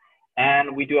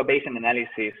 And we do a Bayesian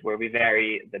analysis where we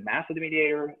vary the mass of the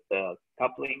mediator, the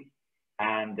coupling,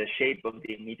 and the shape of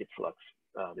the emitted flux,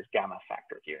 this gamma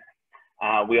factor here.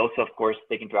 We also, of course,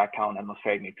 take into account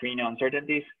atmospheric neutrino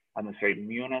uncertainties, atmospheric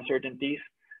muon uncertainties.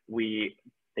 We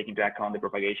take into account the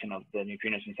propagation of the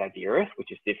neutrinos inside the Earth,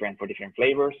 which is different for different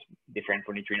flavors, different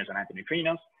for neutrinos and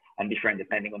antineutrinos, and different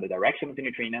depending on the direction of the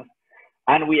neutrinos.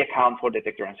 And we account for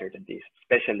detector uncertainties,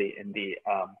 especially in the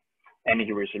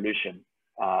energy resolution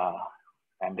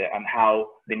and how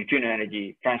the neutrino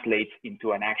energy translates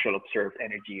into an actual observed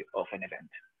energy of an event.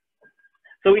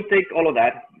 So we take all of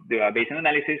that, do a Bayesian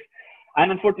analysis,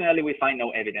 and unfortunately we find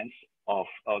no evidence of,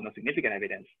 no significant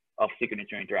evidence of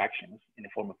secret-neutrino interactions in the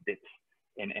form of dips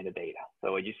in the data.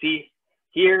 So what you see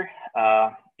here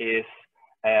is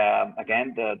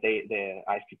again the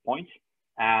IceCube points,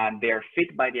 and they are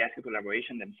fit by the IceCube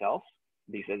collaboration themselves.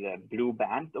 This is a blue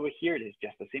band over here. This is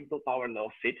just a simple power law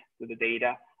fit to the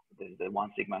data. This is the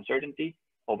 1 sigma uncertainty.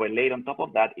 Overlaid on top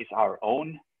of that is our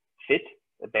own fit.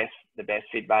 The best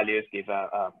fit values give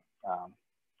a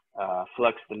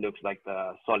flux that looks like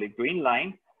the solid green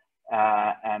line,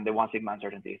 and the 1 sigma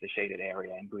uncertainty is the shaded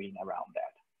area in green around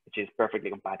that, which is perfectly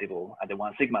compatible at the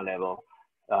 1 sigma level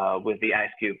with the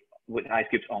IceCube, with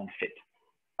IceCube's own fit.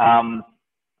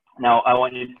 Now, I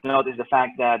want you to notice the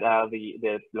fact that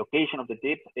the location of the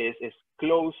dip is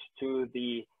close to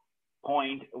the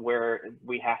point where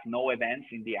we have no events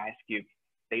in the IceCube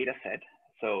data set.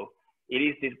 So it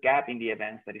is this gap in the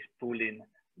events that is pulling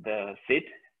the fit.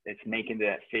 It's making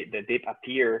the dip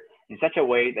appear in such a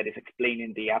way that is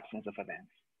explaining the absence of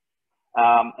events.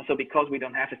 So because we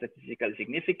don't have a statistically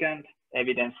significant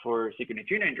evidence for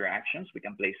secret-neutrino interactions, we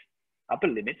can place upper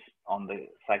limits on the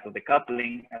size of the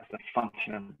coupling as a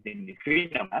function of the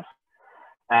neutrino mass.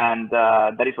 And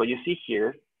that is what you see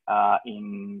here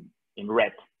in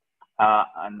red.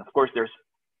 And of course, there's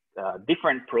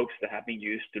different probes that have been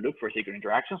used to look for secret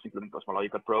interactions, including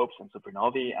cosmological probes and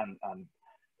supernovae, and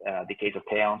the case of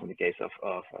kaons and the case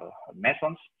of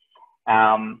mesons.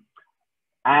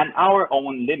 And our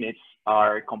own limits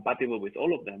are compatible with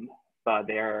all of them, but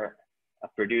they are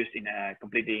produced in a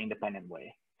completely independent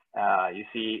way. You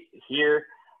see here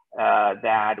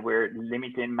that we're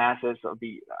limiting masses of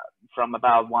from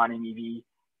about 1 MeV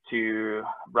to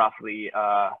roughly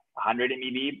 100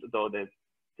 MeV, though the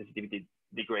sensitivity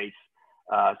degrades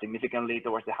significantly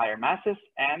towards the higher masses.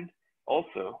 And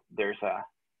also there's a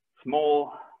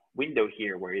small window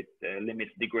here where the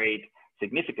limits degrade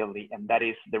significantly, and that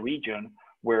is the region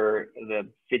where the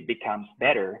fit becomes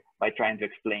better by trying to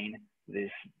explain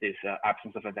this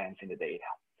absence of events in the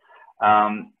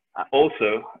data.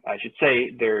 Also, I should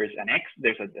say there's an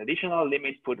additional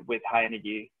limit put with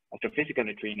high-energy astrophysical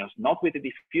neutrinos, not with the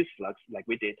diffuse flux like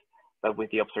we did, but with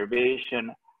the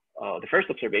observation, the first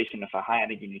observation of a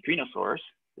high-energy neutrino source,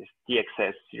 this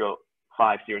TXS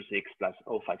 0506 plus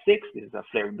 056. This is a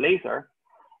flaring blazar,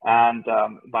 and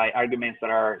by arguments that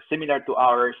are similar to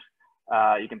ours,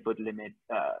 you can put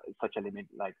such a limit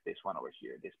like this one over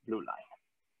here, this blue line.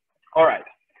 All right.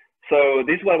 So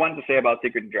this is what I wanted to say about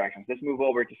secret interactions. Let's move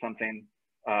over to something,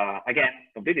 again,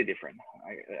 completely different.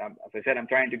 As I said, I'm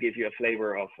trying to give you a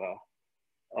flavor of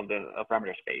the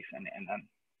parameter space, and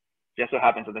just so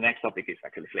happens that the next topic is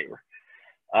actually flavor.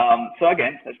 So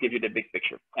again, let's give you the big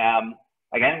picture.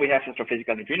 Again, we have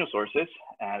astrophysical neutrino sources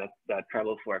that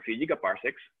travel for a few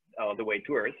gigaparsecs all the way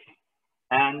to Earth,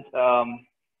 and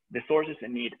the sources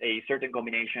need a certain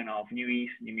combination of nu e's,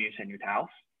 nu mu's, and nu tau's.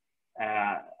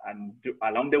 And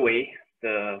along the way,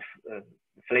 the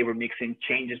flavor mixing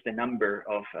changes the number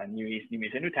of nu e's, nu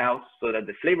mu's, and nu tau's, so that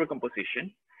the flavor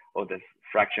composition, or the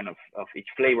fraction of each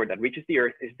flavor that reaches the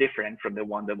Earth, is different from the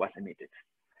one that was emitted.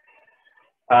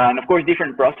 And of course,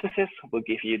 different processes will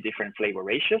give you different flavor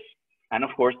ratios. And of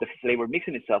course, the flavor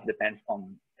mixing itself depends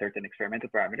on certain experimental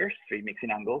parameters, 3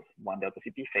 mixing angles, 1 delta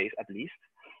CP phase at least.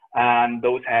 And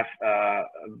those have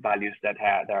values that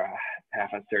have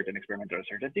a certain experimental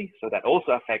uncertainty. So that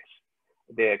also affects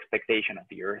the expectation of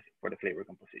the Earth for the flavor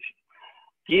composition.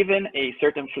 Given a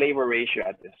certain flavor ratio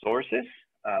at the sources,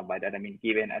 by that I mean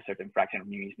given a certain fraction of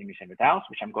nu e's, nu mu's, and nu tau's,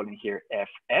 which I'm calling here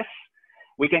Fs,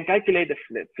 we can calculate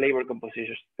the flavor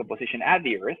composition at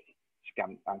the Earth,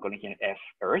 which I'm calling here F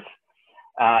Earth,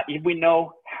 if we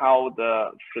know how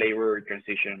the flavor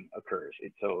transition occurs.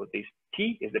 So this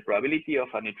T is the probability of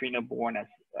a neutrino born as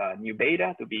nu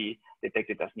beta to be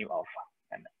detected as nu alpha,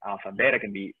 and alpha and beta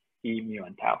can be E, mu,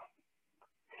 and tau.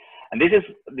 And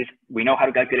this we know how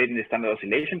to calculate in the standard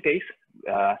oscillation case,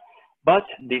 but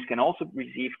this can also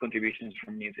receive contributions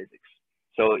from new physics.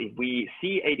 So if we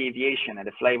see a deviation at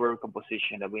the flavor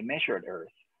composition that we measure at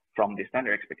Earth from the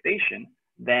standard expectation,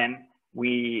 then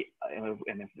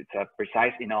and if it's a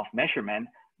precise enough measurement,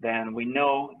 then we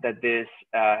know that this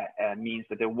means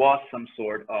that there was some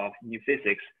sort of new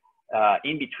physics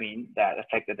in between that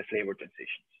affected the flavor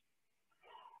transitions.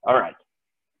 All right.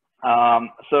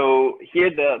 So here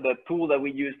the tool that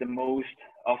we use the most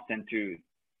often to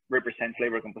represent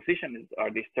flavor composition are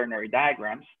these ternary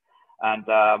diagrams. And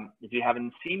if you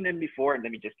haven't seen them before,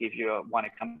 let me just give you one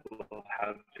example of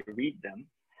how to read them.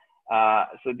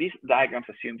 So these diagrams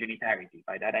assume unitarity.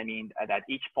 By that I mean that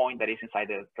each point that is inside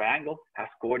the triangle has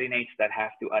coordinates that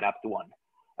have to add up to 1.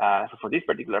 So for this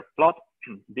particular plot,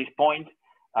 this point,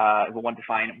 we want to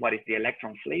find what is the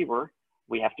electron flavor.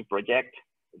 We have to project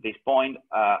this point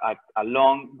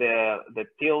along the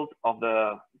tilt of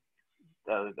the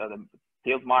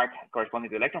tilt mark corresponding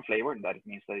to electron flavor, and that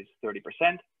means that it's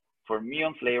 30%. For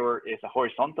muon flavor is a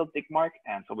horizontal tick mark,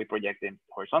 and so we project it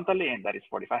horizontally, and that is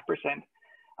 45%.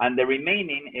 And the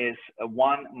remaining is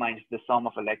 1 minus the sum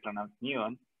of electron and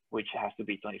muon, which has to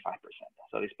be 25%.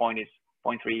 So this point is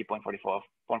 0.3, 0.44,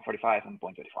 0.45, and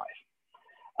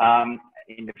 0.25.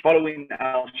 In the following,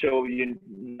 I'll show you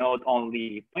not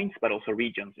only points, but also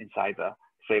regions inside the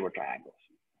flavor triangles.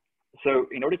 So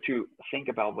in order to think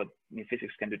about what new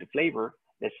physics can do to flavor,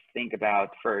 let's think about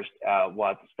first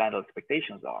what standard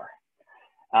expectations are.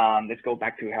 Let's go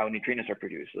back to how neutrinos are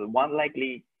produced. So one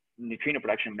likely neutrino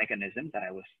production mechanism that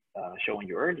I was showing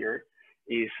you earlier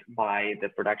is by the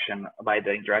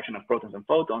interaction of protons and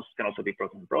photons. It can also be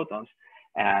protons and protons,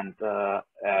 and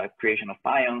creation of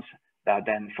pions that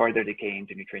then further decay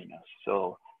into neutrinos.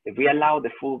 So if we allow the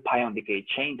full pion decay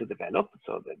chain to develop,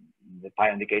 so the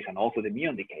pion decays and also the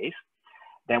muon decays,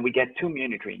 then we get 2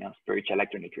 muon neutrinos per each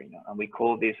electron neutrino. And we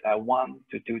call this a 1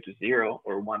 to 2 to 0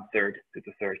 or 1/3 to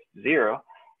 2/3 to 0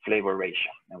 flavor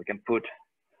ratio. And we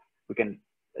can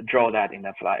draw that in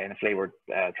a flavored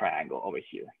triangle over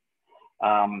here.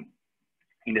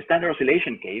 In the standard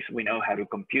oscillation case, we know how to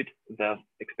compute the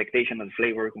expectation of the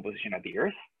flavor composition of the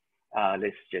Earth.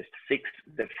 Let's just fix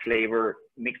the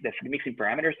mixing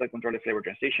parameters that control the flavor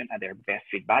transition at their best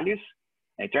fit values.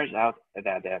 And it turns out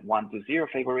that the 1 to 0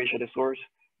 flavor ratio at the source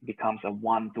becomes a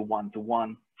 1 to 1 to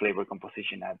 1 flavor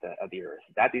composition at the Earth.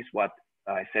 That is what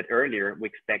I said earlier. We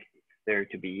expect there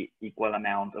to be equal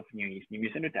amount of mu's,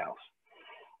 and taus.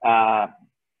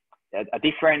 A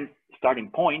different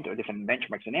starting point or different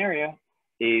benchmark scenario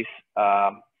is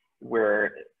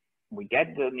where we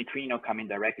get the neutrino coming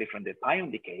directly from the pion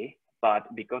decay, but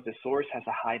because the source has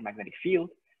a high magnetic field,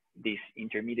 this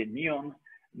intermediate muon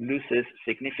loses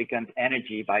significant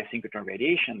energy by synchrotron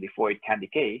radiation before it can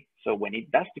decay. So when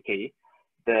it does decay,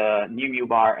 the new mu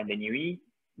bar and the new e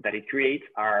that it creates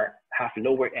have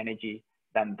lower energy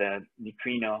than the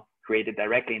neutrino created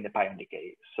directly in the pion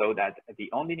decay, so that the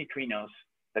only neutrinos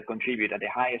that contribute at the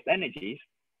highest energies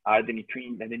are the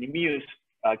mu's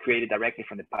created directly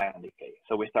from the pion decay.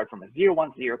 So we start from a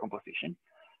 0-1-0 composition.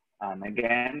 And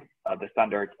again, the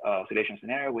standard oscillation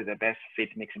scenario with the best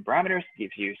fit mixing parameters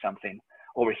gives you something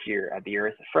over here at the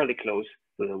Earth fairly close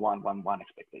to the 1-1-1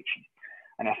 expectation.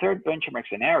 And a third benchmark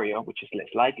scenario, which is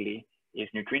less likely, is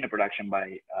neutrino production by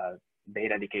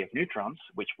beta decay of neutrons,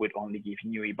 which would only give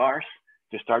nu e bars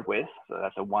to start with. So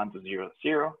that's a 1 to 0,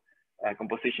 0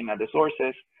 composition at the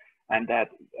sources. And that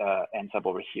ends up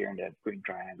over here in the green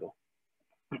triangle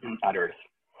at Earth.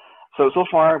 So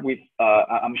far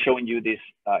I'm showing you these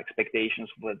expectations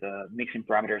with the mixing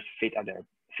parameters fixed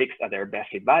at their best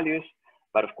fit values.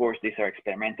 But of course, these are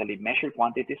experimentally measured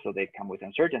quantities, so they come with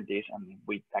uncertainties, and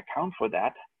we account for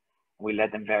that. We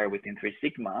let them vary within 3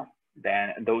 sigma,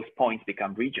 then those points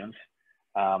become regions.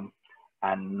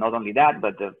 And not only that,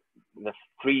 but the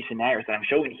 3 scenarios that I'm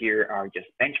showing here are just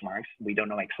benchmarks. We don't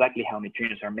know exactly how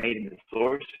neutrinos are made in the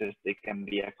sources. They can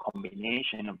be a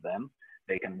combination of them.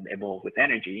 They can evolve with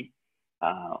energy,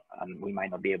 and we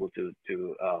might not be able to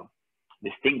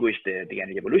distinguish the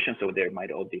energy evolution, so they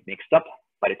might all be mixed up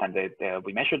by the time that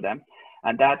we measure them.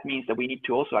 And that means that we need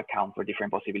to also account for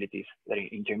different possibilities that are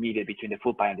intermediate between the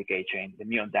full pion decay chain, the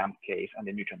muon damp case, and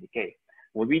the neutron decay.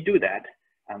 When we do that,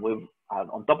 and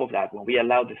on top of that, when we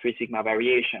allow the 3 sigma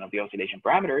variation of the oscillation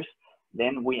parameters,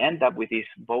 then we end up with this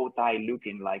bow tie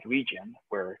looking like region,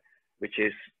 which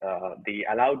is the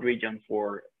allowed region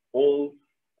for all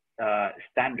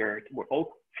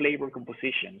all flavor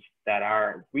compositions that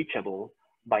are reachable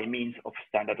by means of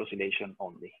standard oscillation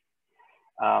only.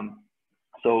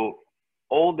 So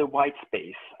all the white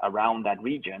space around that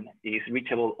region is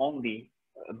reachable only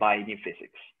by new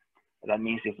physics. That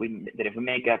means if we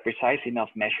make a precise enough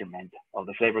measurement of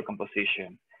the flavor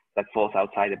composition that falls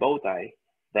outside the bow tie,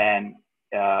 then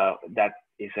that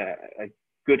is a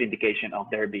good indication of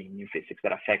there being new physics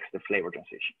that affects the flavor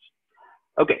transitions.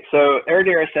 Okay, so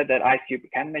earlier I said that IceCube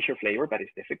can measure flavor, but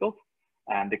it's difficult.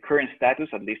 And the current status,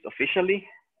 at least officially,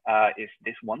 is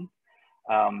this one.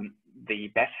 The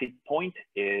best fit point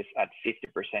is at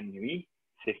 50% nu e,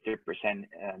 50%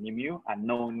 nu mu, and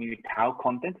no new tau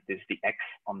content. This is the X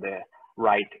on the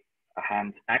right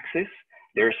hand axis.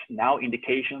 There's now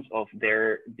indications of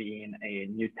there being a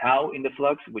new tau in the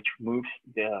flux, which moves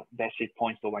the best fit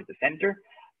points towards the center.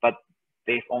 But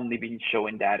they've only been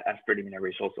showing that as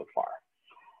preliminary results so far.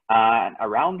 And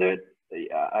around it,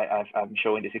 I'm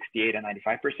showing the 68 and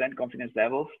 95% confidence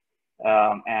levels.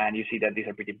 And you see that these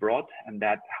are pretty broad, and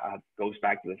that goes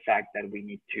back to the fact that we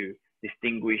need to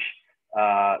distinguish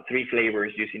 3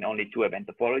 flavors using only 2 event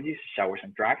topologies, showers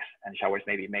and tracks, and showers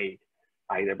may be made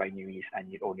either by nu-es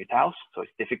or nu-taus, so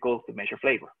it's difficult to measure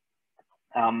flavor.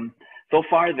 So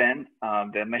far then,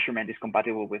 the measurement is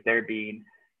compatible with there being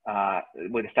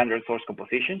with standard source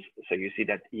compositions. So you see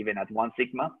that even at 1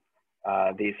 sigma,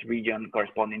 this region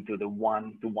corresponding to the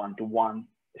 1 to 1 to 1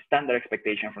 standard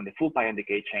expectation from the full pion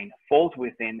decay chain falls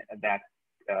within that,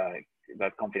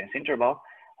 that confidence interval.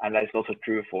 And that is also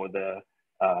true for the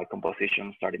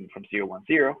composition starting from 0, 1,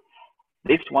 0.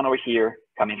 This one over here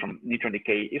coming from neutron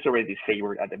decay is already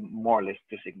disfavored at the more or less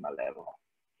 2 sigma level.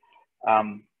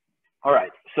 All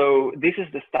right, so this is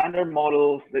the standard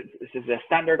model. This is the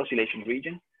standard oscillation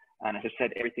region. And as I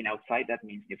said, everything outside that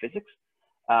means new physics.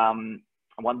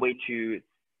 One way to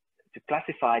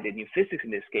classify the new physics in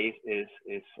this case is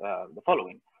the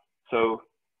following. So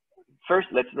first,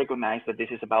 let's recognize that this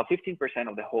is about 15%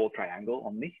 of the whole triangle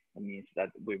only. That means that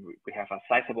we have a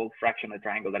sizable fraction of the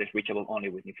triangle that is reachable only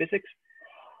with new physics.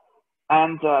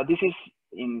 And this is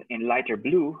in lighter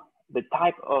blue, the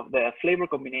type of the flavor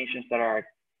combinations that are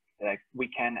we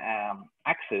can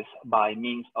access by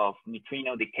means of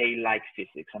neutrino decay-like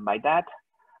physics. And by that,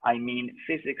 I mean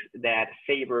physics that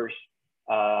favors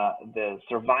the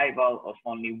survival of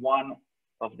only one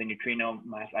of the neutrino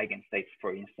mass eigenstates,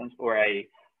 for instance,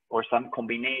 or some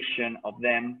combination of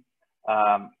them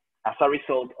as a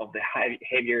result of the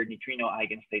heavier neutrino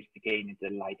eigenstates decaying into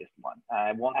the lightest one.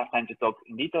 I won't have time to talk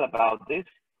in detail about this,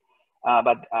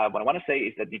 but what I want to say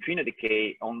is that neutrino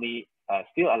decay only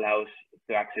still allows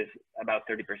to access about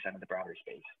 30% of the parameter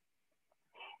space.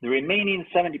 The remaining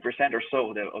 70% or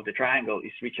so of the triangle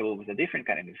is reachable with a different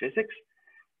kind of new physics,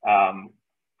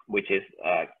 which is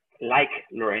like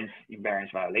Lorentz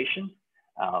invariance violation.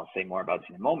 I'll say more about this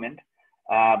in a moment.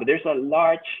 But there's a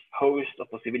large host of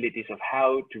possibilities of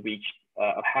how to reach,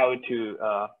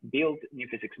 build new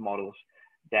physics models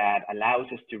that allows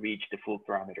us to reach the full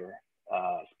parameter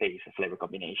space of flavor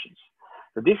combinations.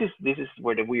 So this is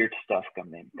where the weird stuff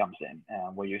comes in,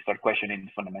 where you start questioning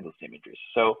fundamental symmetries.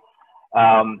 So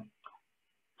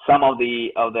some of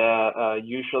the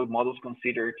usual models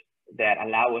considered that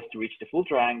allow us to reach the full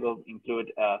triangle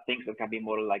include things that can be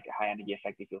modeled like high-energy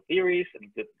effective field theories, that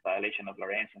include violation of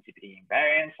Lorentz and CPT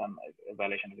invariance, some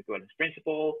violation of the equivalence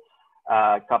principle,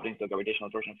 coupling to a gravitational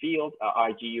torsion field,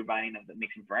 RG running of the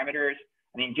mixing parameters,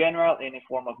 and in general, any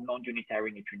form of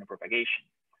non-unitary neutrino propagation.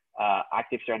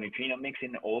 Active star neutrino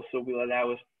mixing also will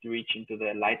allow us to reach into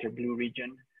the lighter blue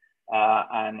region,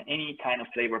 and any kind of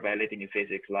flavor violating new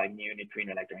physics like new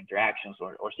neutrino electron interactions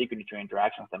or secret neutrino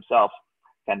interactions themselves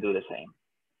can do the same.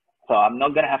 So I'm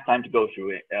not going to have time to go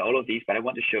through all of these, but I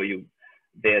want to show you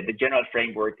the general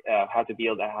framework of how to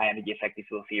build a high energy effective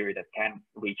field theory that can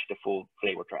reach the full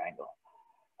flavor triangle.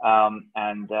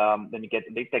 Let me get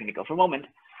a bit technical for a moment.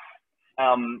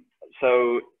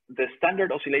 So the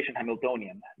standard oscillation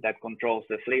Hamiltonian that controls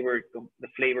the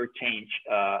flavor change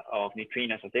of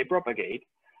neutrinos as they propagate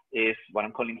is what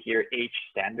I'm calling here H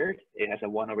standard. It has a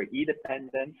 1/E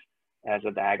dependence, has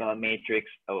a diagonal matrix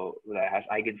that has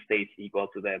eigenstates equal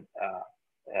to the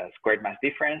squared mass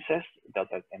differences,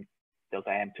 delta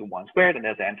m to 1 squared and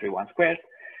delta m to 1 squared,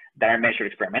 that are measured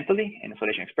experimentally in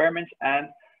oscillation experiments. And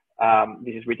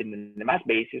this is written in the mass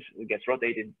basis. It gets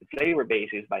rotated to flavor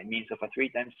basis by means of a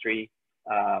 3×3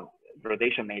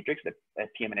 rotation matrix, the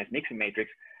TMNS mixing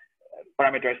matrix,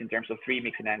 parameterized in terms of 3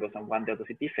 mixing angles and 1 delta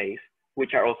CT phase,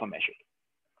 which are also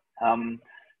measured.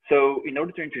 So in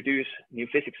order to introduce new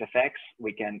physics effects,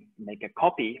 we can make a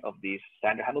copy of this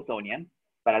standard Hamiltonian,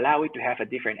 but allow it to have a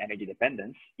different energy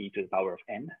dependence, e to the power of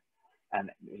n. And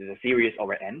this is a series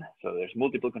over n, so there's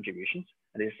multiple contributions,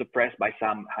 and this is suppressed by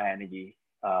some high energy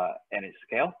energy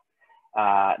scale.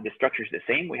 The structure is the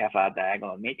same. We have a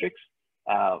diagonal matrix,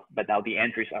 but now the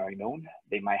entries are unknown.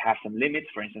 They might have some limits,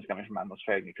 for instance, coming from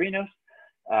atmospheric neutrinos,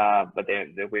 but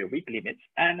they're weak limits.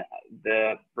 And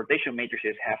the rotation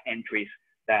matrices have entries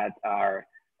that are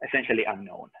essentially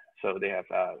unknown. So they have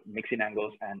mixing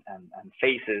angles and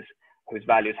phases whose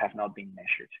values have not been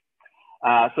measured.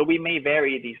 So we may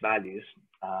vary these values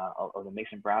of the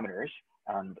mixing parameters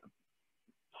and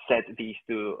set these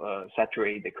to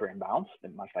saturate the current bounds, the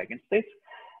mass eigenstates,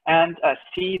 and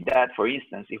see that, for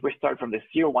instance, if we start from the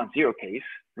 0, 1, 0 case,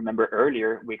 remember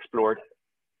earlier we explored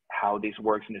how this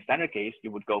works in the standard case,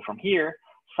 you would go from here,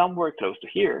 somewhere close to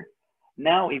here.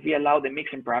 Now, if we allow the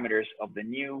mixing parameters of the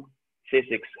new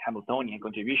physics Hamiltonian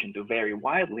contribution to vary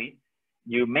wildly,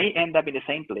 You may end up in the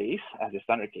same place as the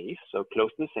standard case, so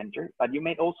close to the center, but you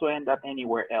may also end up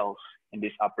anywhere else in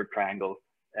this upper triangle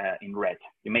in red.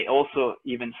 You may also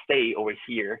even stay over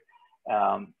here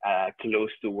close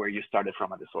to where you started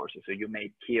from at the sources. So you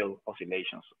may kill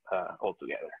oscillations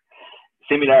altogether.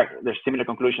 There's similar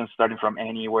conclusions starting from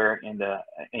anywhere in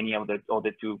any of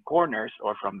the two corners,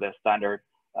 or from the standard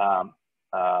the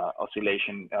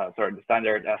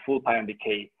standard full pion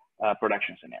decay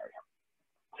production scenario.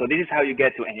 So this is how you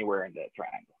get to anywhere in the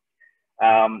triangle.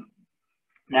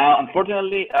 Now,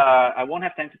 unfortunately, I won't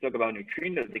have time to talk about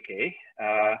neutrino decay,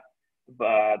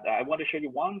 but I want to show you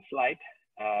one slide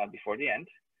before the end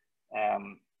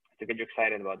to get you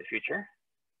excited about the future.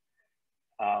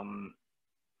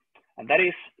 And that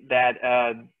is that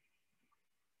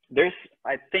there's,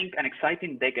 I think, an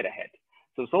exciting decade ahead.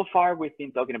 So far we've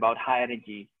been talking about high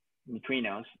energy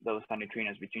neutrinos. Those are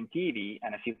neutrinos between TeV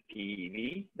and a few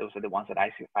TeV. Those are the ones that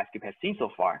IceCube has seen so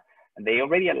far. And they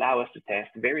already allow us to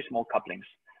test very small couplings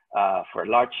for a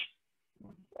large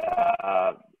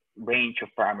range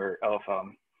of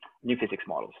new physics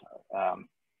models.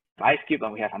 IceCube,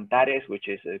 and we have Antares, which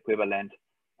is equivalent,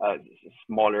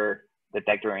 smaller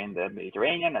detector in the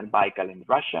Mediterranean, and Baikal in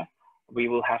Russia. We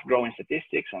will have growing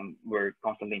statistics, and we're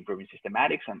constantly improving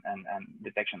systematics and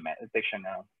detection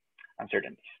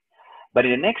uncertainties. But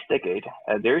in the next decade,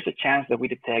 there is a chance that we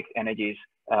detect energies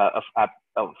of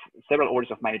several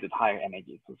orders of magnitude higher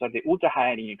energies. So the ultra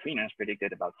high energy neutrinos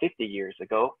predicted about 50 years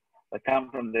ago that come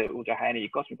from the ultra high energy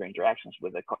cosmic interactions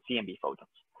with the CMB photons.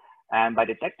 And by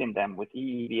detecting them with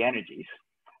EEV energies,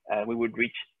 we would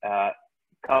reach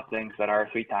couplings that are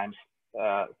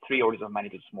 3 orders of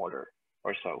magnitude smaller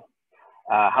or so.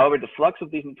 However, the flux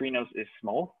of these neutrinos is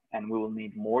small, and we will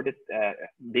need more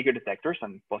bigger detectors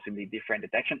and possibly different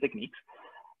detection techniques.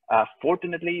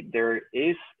 Fortunately, there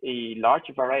is a large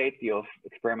variety of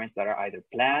experiments that are either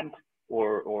planned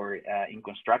or in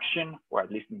construction, or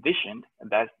at least envisioned, and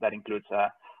that includes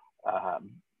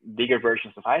bigger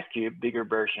versions of IceCube, bigger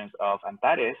versions of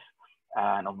Antares,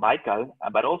 and of Baikal,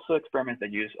 but also experiments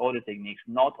that use other techniques,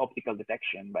 not optical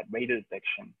detection, but radio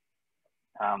detection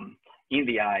in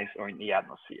the ice or in the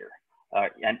atmosphere,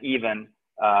 and even,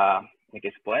 like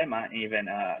it's Poema, even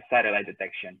satellite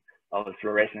detection of the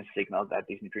fluorescence signal that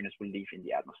these neutrinos will leave in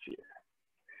the atmosphere.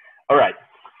 All right,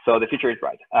 so the future is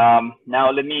bright. Now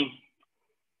let me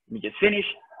just finish.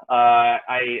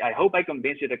 I hope I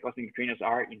convinced you that cosmic neutrinos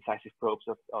are incisive probes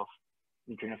of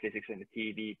neutrino physics in the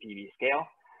TeV, PeV scale.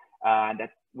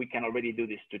 That we can already do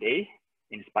this today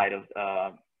in spite of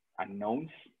unknowns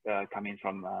coming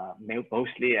from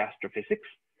mostly astrophysics.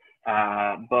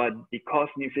 But because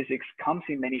new physics comes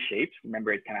in many shapes,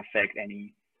 remember it can affect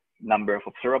any number of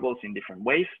observables in different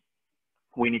ways,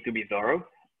 we need to be thorough.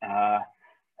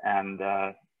 And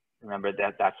remember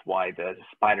that that's why the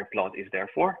spider plot is there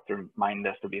for, to remind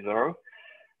us to be thorough.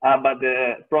 But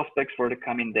the prospects for the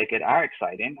coming decade are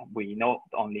exciting. We not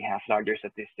only have larger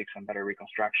statistics and better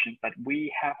reconstruction, but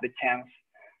we have the chance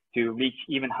to reach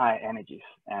even higher energies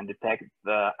and detect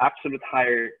the absolute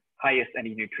highest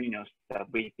energy neutrinos that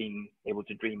we've been able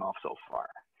to dream of so far.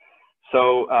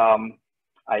 So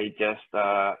I just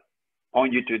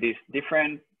point you to these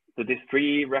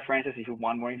 3 references if you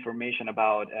want more information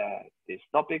about these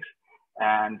topics,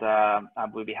 and I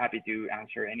will be happy to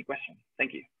answer any question.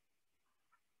 Thank you.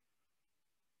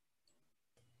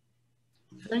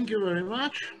 Thank you very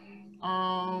much.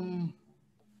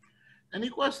 Any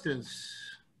questions?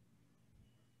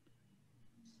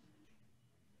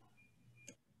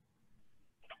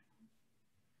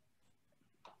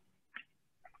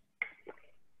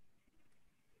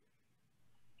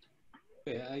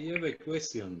 I have a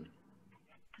question.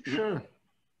 Sure.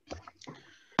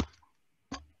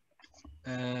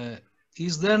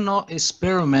 Is there no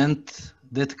experiment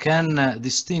that can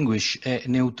distinguish a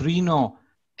neutrino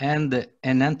and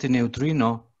an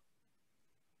antineutrino?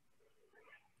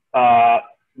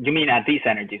 You mean at these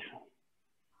energies?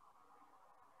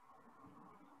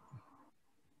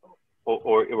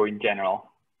 Or in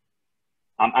general?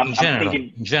 I'm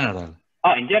thinking... In general.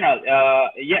 Oh, in general,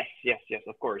 yes,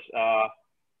 of course.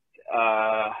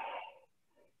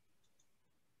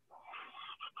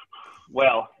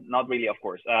 Well, not really, of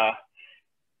course.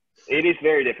 It is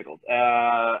very difficult.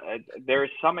 There are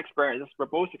some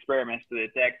proposed experiments to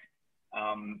detect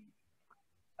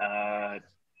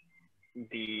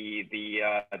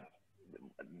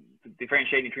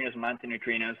differentiate neutrinos and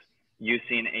antineutrinos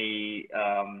using a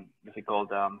what's it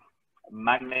called,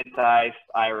 magnetized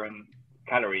iron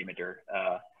calorimeter.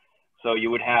 So you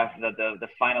would have the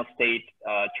final state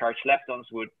charged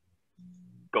leptons would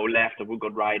go left or would go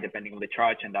right depending on the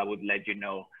charge, and that would let you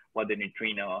know what the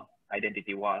neutrino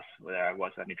identity was, whether it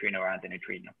was a neutrino or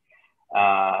antineutrino.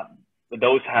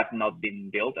 Those have not been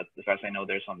built. As far as I know,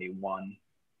 there's only one,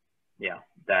 yeah,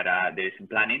 that there is in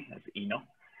planning, as Eno.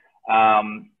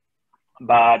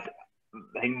 But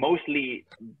I think mostly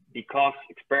because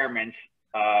experiments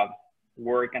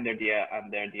work under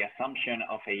the assumption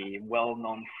of a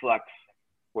well-known flux,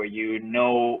 where you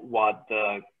know what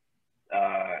the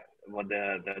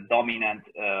dominant,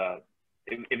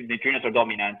 if neutrinos are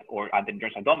dominant or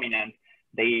antineutrinos are dominant,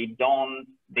 they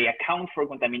account for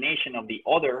contamination of the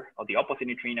opposite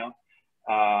neutrino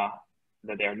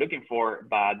that they're looking for,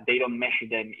 but they don't measure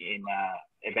them in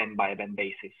event by event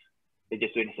basis. They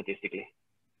just do it statistically.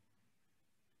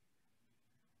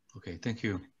 Okay, thank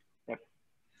you. Yep.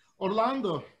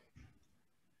 Orlando,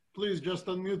 please just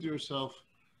unmute yourself.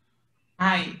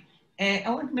 Hi, I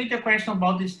want to make a question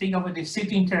about this thing of the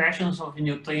state interactions of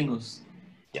neutrinos.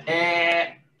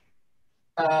 Yeah.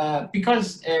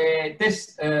 Because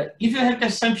if you have the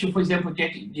assumption, for example,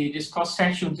 that this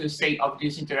cross-section to say of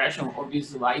this interaction of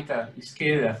this light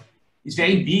scalar is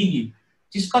very big,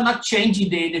 this cannot change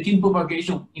the neutrino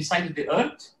propagation inside the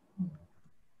Earth?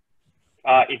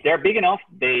 If they're big enough,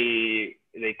 they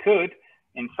could.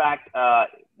 In fact,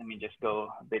 let me just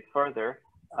go a bit further.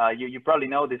 You probably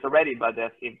know this already, but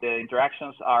if the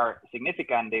interactions are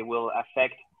significant, they will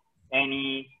affect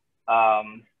any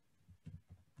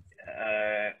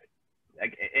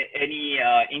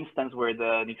instance where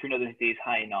the neutrino density is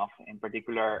high enough, in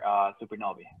particular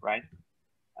supernovae, right?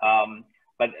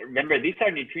 But remember, these are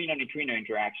neutrino-neutrino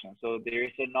interactions, so there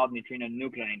is not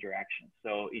neutrino-nucleon interaction.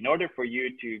 So in order for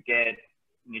you to get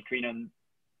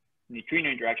neutrino-neutrino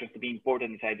interactions to be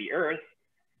important inside the Earth,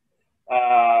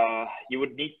 you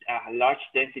would need a large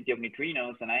density of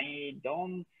neutrinos, and I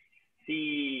don't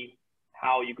see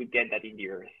how you could get that in the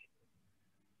Earth.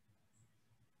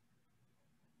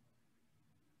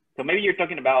 So maybe you're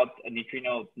talking about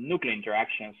neutrino-nucleon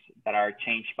interactions that are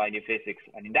changed by new physics.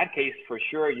 And in that case, for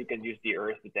sure, you can use the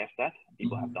Earth to test that.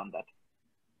 People have done that.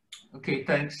 Okay,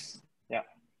 thanks. Yeah.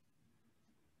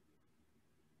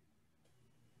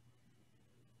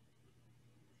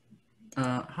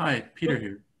 Hi, Peter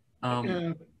here.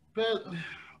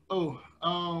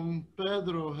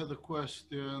 Pedro had a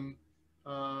question.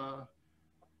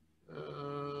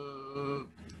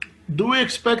 Do we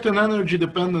expect an energy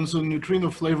dependence on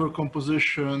neutrino flavor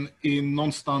composition in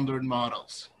non-standard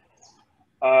models?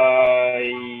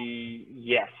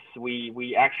 Yes,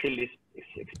 we actually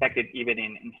expect it even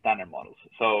in standard models.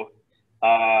 So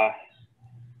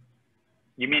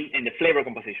you mean in the flavor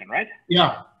composition, right?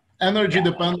 Yeah, energy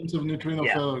dependence of neutrino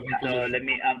flavor composition. So let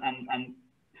me, I'm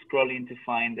scrolling to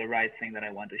find the right thing that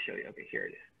I want to show you. Okay, here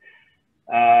it is.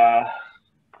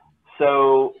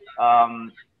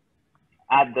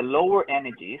 At the lower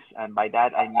energies, and by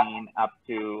that I mean up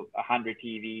to 100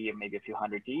 TeV and maybe a few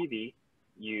hundred TeV,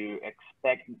 you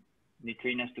expect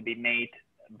neutrinos to be made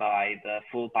by the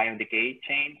full pion decay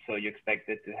chain. So you expect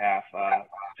it to have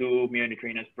 2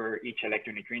 mu-neutrinos per each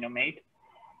electron neutrino made.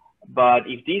 But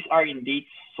if these are indeed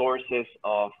sources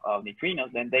of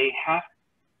neutrinos, then they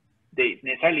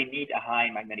necessarily need a high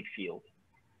magnetic field.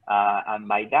 And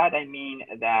by that I mean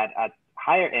that at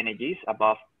higher energies,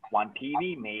 above 1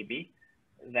 TeV maybe,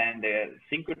 then the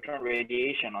synchrotron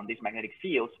radiation on these magnetic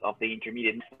fields of the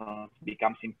intermediate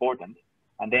becomes important.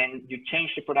 And then you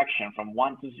change the production from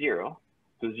 1 to 0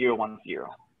 to 0, 1,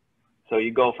 0. So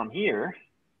you go from here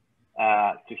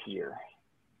to here.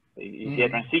 You see a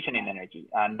transition in energy.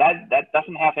 And that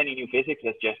doesn't have any new physics,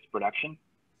 that's just production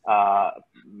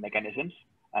mechanisms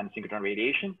and synchrotron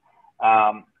radiation.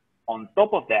 On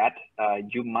top of that,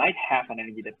 you might have an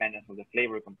energy dependence of the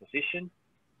flavor composition.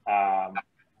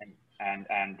 And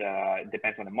it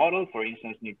depends on the model. For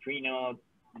instance, neutrino,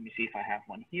 let me see if I have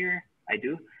one here. I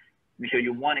do. Let me show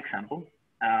you one example.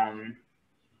 I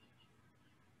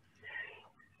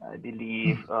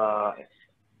believe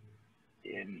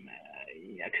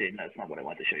actually, that's not what I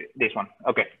want to show you. This one.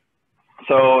 Okay.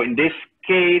 So in this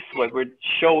case, what we're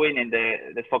showing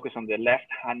let's focus on the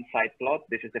left-hand side plot.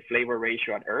 This is the flavor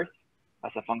ratio at Earth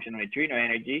as a function of neutrino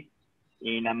energy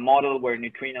in a model where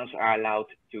neutrinos are allowed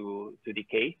to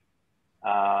decay.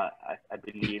 I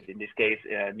believe in this case,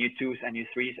 nu2s and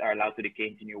nu3s are allowed to decay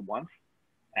into nu1s.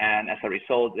 And as a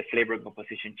result, the flavor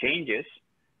composition changes.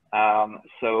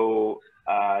 So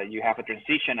you have a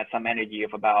transition at some energy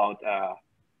of about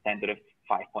 10 to the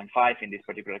 5.5 in this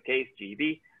particular case,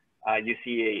 GeV. You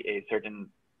see a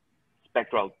certain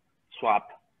spectral swap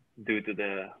due to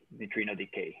the neutrino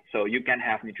decay. So you can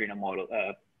have neutrino model,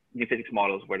 new physics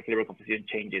models where the flavor composition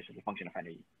changes as a function of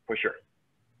energy, for sure.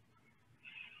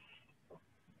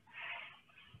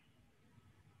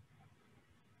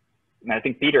 And I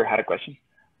think Peter had a question.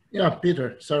 Yeah,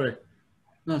 Peter, sorry.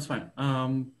 No, it's fine.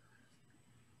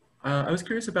 I was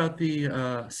curious about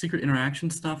the secret interaction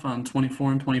stuff on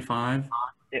 24 and 25.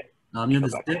 Yeah. You know,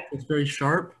 this dip is very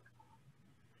sharp.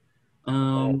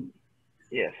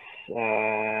 Yes.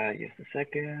 Just a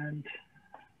second.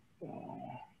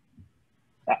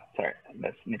 Sorry,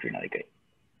 that's neutrino decay.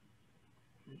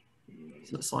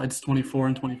 So slides 24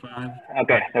 and 25.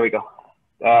 Okay, there we go.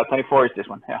 24 is this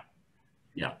one. Yeah.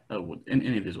 Yeah.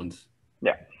 Any of these ones.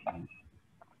 Yeah.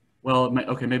 Well,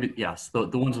 okay, maybe yes. The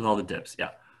ones with all the dips. Yeah.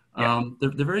 Yeah.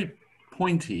 They're very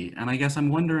pointy, and I guess I'm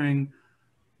wondering,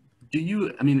 do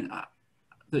you? I mean,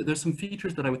 there's some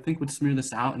features that I would think would smear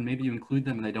this out, and maybe you include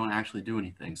them and they don't actually do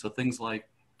anything. So things like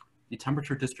the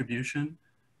temperature distribution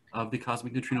of the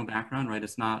cosmic neutrino background, right?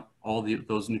 It's not all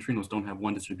those neutrinos don't have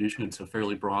one distribution. It's a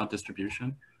fairly broad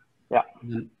distribution. Yeah.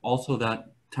 And then also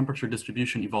that temperature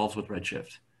distribution evolves with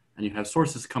redshift. And you have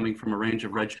sources coming from a range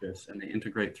of redshifts and they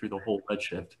integrate through the whole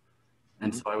redshift.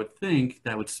 And so I would think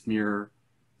that would smear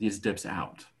these dips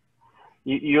out.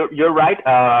 You're right.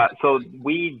 So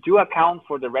we do account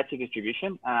for the redshift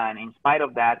distribution, and in spite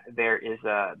of that, there is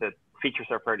the features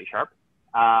are fairly sharp.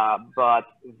 But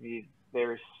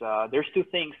there's two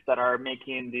things that are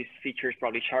making these features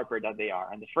probably sharper than they are.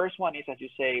 And the first one is, as you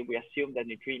say, we assume that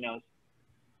neutrinos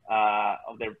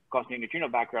of the cosmic neutrino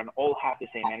background all have the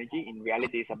same energy. In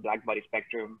reality, it's a black body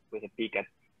spectrum with a peak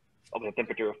of the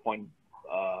temperature of 0.1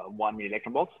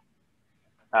 millielectron volts.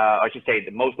 I should say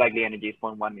the most likely energy is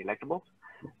 0.1 millielectron volts.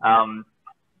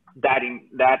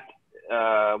 That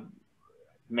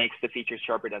makes the features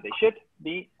sharper than they should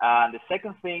be. The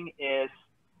second thing is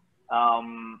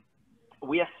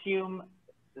we assume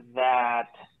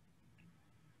that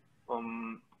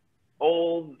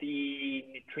all the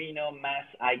neutrino mass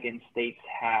eigenstates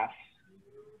have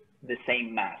the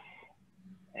same mass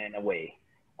in a way.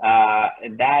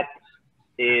 And that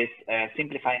is a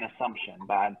simplifying assumption,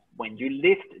 but when you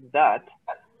lift that,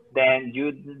 then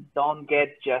you don't get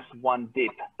just one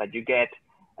dip, but you get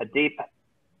a dip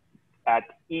at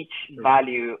each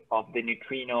value of the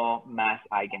neutrino mass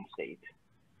eigenstate.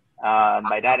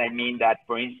 By that I mean that,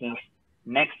 for instance,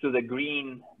 next to the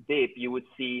green dip, you would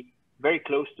see very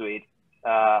close to it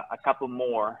a couple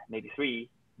more, maybe 3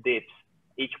 dips,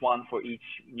 each one for each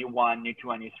nu1,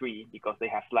 nu2, and nu3, because they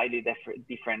have slightly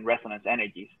different resonance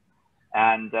energies.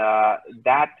 And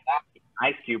that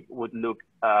IceCube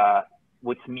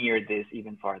would smear this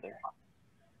even farther.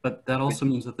 But that also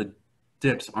means that the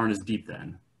dips aren't as deep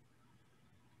then.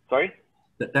 Sorry?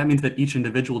 That means that each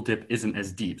individual dip isn't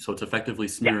as deep, so it's effectively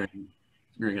smearing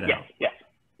it out.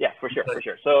 Yes, for sure.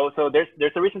 So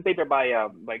there's a recent paper by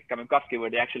Kaminkowski where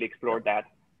they actually explored that,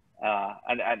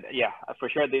 and yeah, for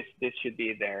sure this should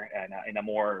be there in a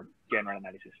more general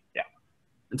analysis. Yeah.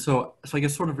 And so I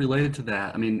guess sort of related to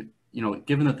that, I mean, you know,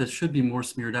 given that this should be more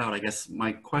smeared out, I guess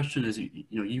my question is, you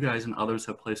know, you guys and others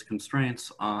have placed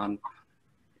constraints on,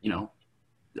 you know,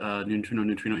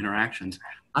 neutrino-neutrino interactions.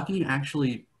 How can you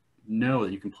actually know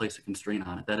that you can place a constraint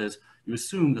on it? That is, you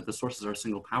assume that the sources are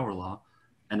single power law,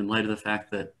 and in light of the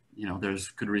fact that, you know, there's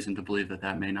good reason to believe that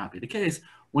that may not be the case,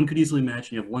 one could easily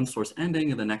imagine you have one source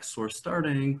ending and the next source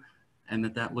starting, and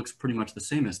that looks pretty much the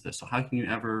same as this. So how can you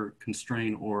ever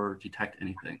constrain or detect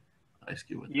anything?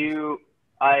 IceCube with this?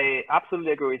 I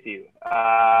absolutely agree with you.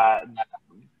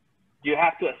 You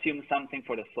have to assume something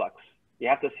for the flux. You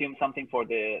have to assume something for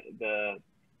the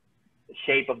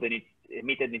shape of the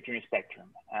emitted neutrino spectrum.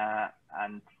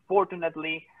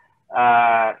 Unfortunately,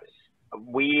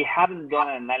 we haven't done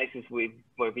an analysis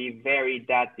where we vary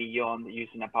that beyond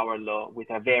using a power law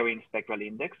with a varying spectral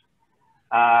index.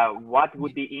 What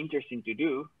would be interesting to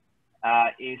do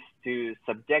is to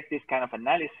subject this kind of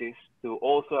analysis to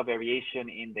also a variation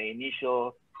in the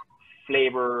initial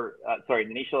flavor, the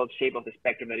initial shape of the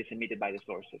spectrum that is emitted by the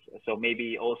sources. So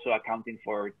maybe also accounting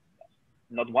for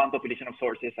not one population of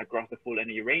sources across the full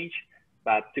energy range,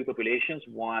 but 2 populations,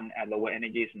 one at lower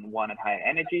energies and one at higher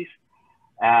energies.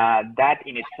 That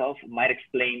in itself might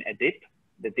explain a dip.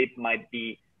 The dip might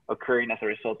be occurring as a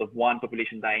result of one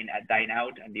population dying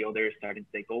out and the other starting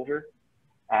to take over.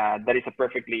 That is a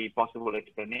perfectly possible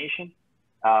explanation.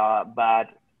 But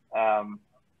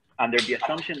under the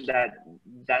assumption that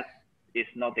that is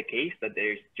not the case, that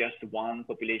there is just one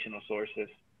population of sources,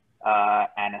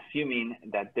 and assuming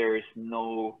that there is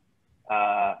no,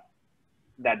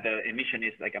 that the emission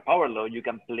is like a power law, you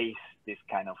can place this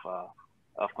kind of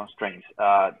constraints.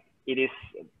 It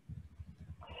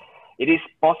is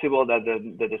possible that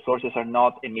the sources are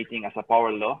not emitting as a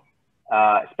power law,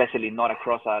 especially not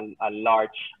across a large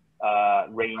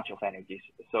range of energies.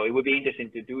 So it would be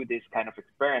interesting to do this kind of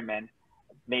experiment,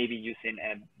 maybe using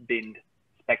a bin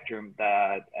spectrum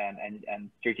that and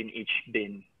treating each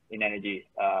bin in energy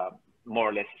more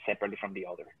or less separately from the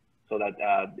other, so that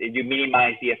you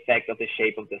minimize the effect of the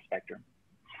shape of the spectrum.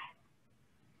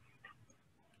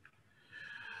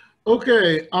 Okay,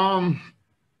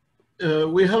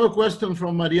 we have a question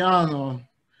from Mariano.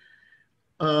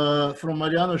 From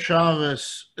Mariano Chavez.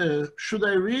 Should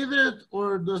I read it,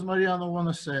 or does Mariano want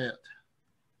to say it?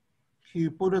 He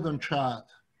put it on chat,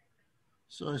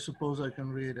 so I suppose I can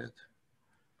read it.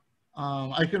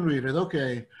 I can read it,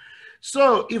 okay.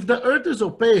 So if the Earth is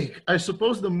opaque, I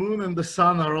suppose the moon and the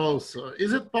sun are also.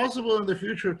 Is it possible in the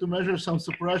future to measure some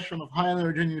suppression of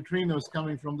high-energy neutrinos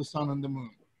coming from the sun and the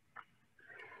moon?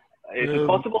 Is it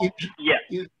possible? Yeah.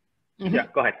 Yeah,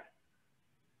 go ahead.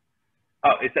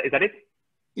 Oh, is that it?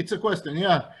 It's a question,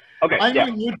 yeah. Okay. I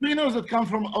mean, neutrinos that come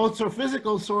from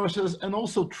astrophysical sources and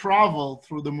also travel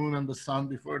through the moon and the sun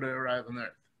before they arrive on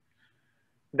Earth.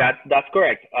 That's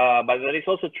correct. But that is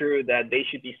also true that they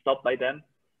should be stopped by them.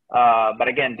 But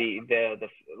again,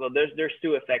 well, there's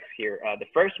two effects here. The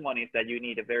first one is that you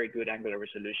need a very good angular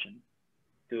resolution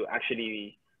to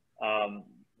actually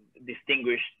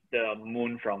distinguish the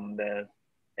moon from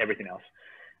everything else.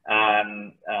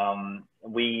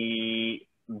 We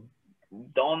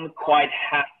don't quite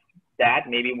have that.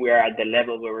 Maybe we're at the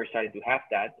level where we're starting to have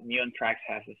that. Neon Trax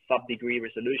has a sub-degree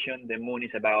resolution. The moon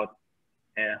is about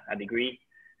a degree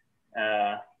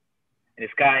in the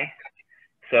sky.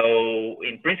 So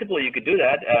in principle, you could do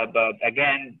that. But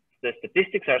again, the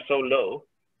statistics are so low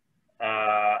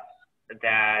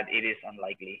that it is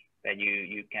unlikely that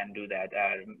you can do that.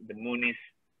 The moon is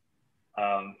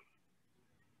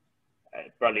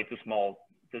probably too small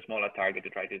a target to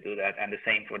try to do that, and the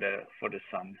same for the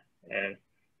sun.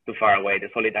 Too far away. The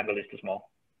solid angle is too small.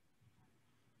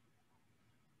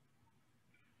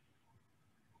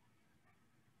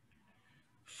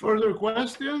 Further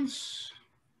questions?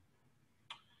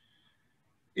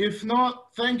 If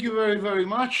not, thank you very, very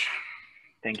much.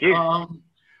 Thank you.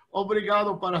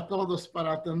 Obrigado para todos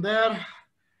para atender.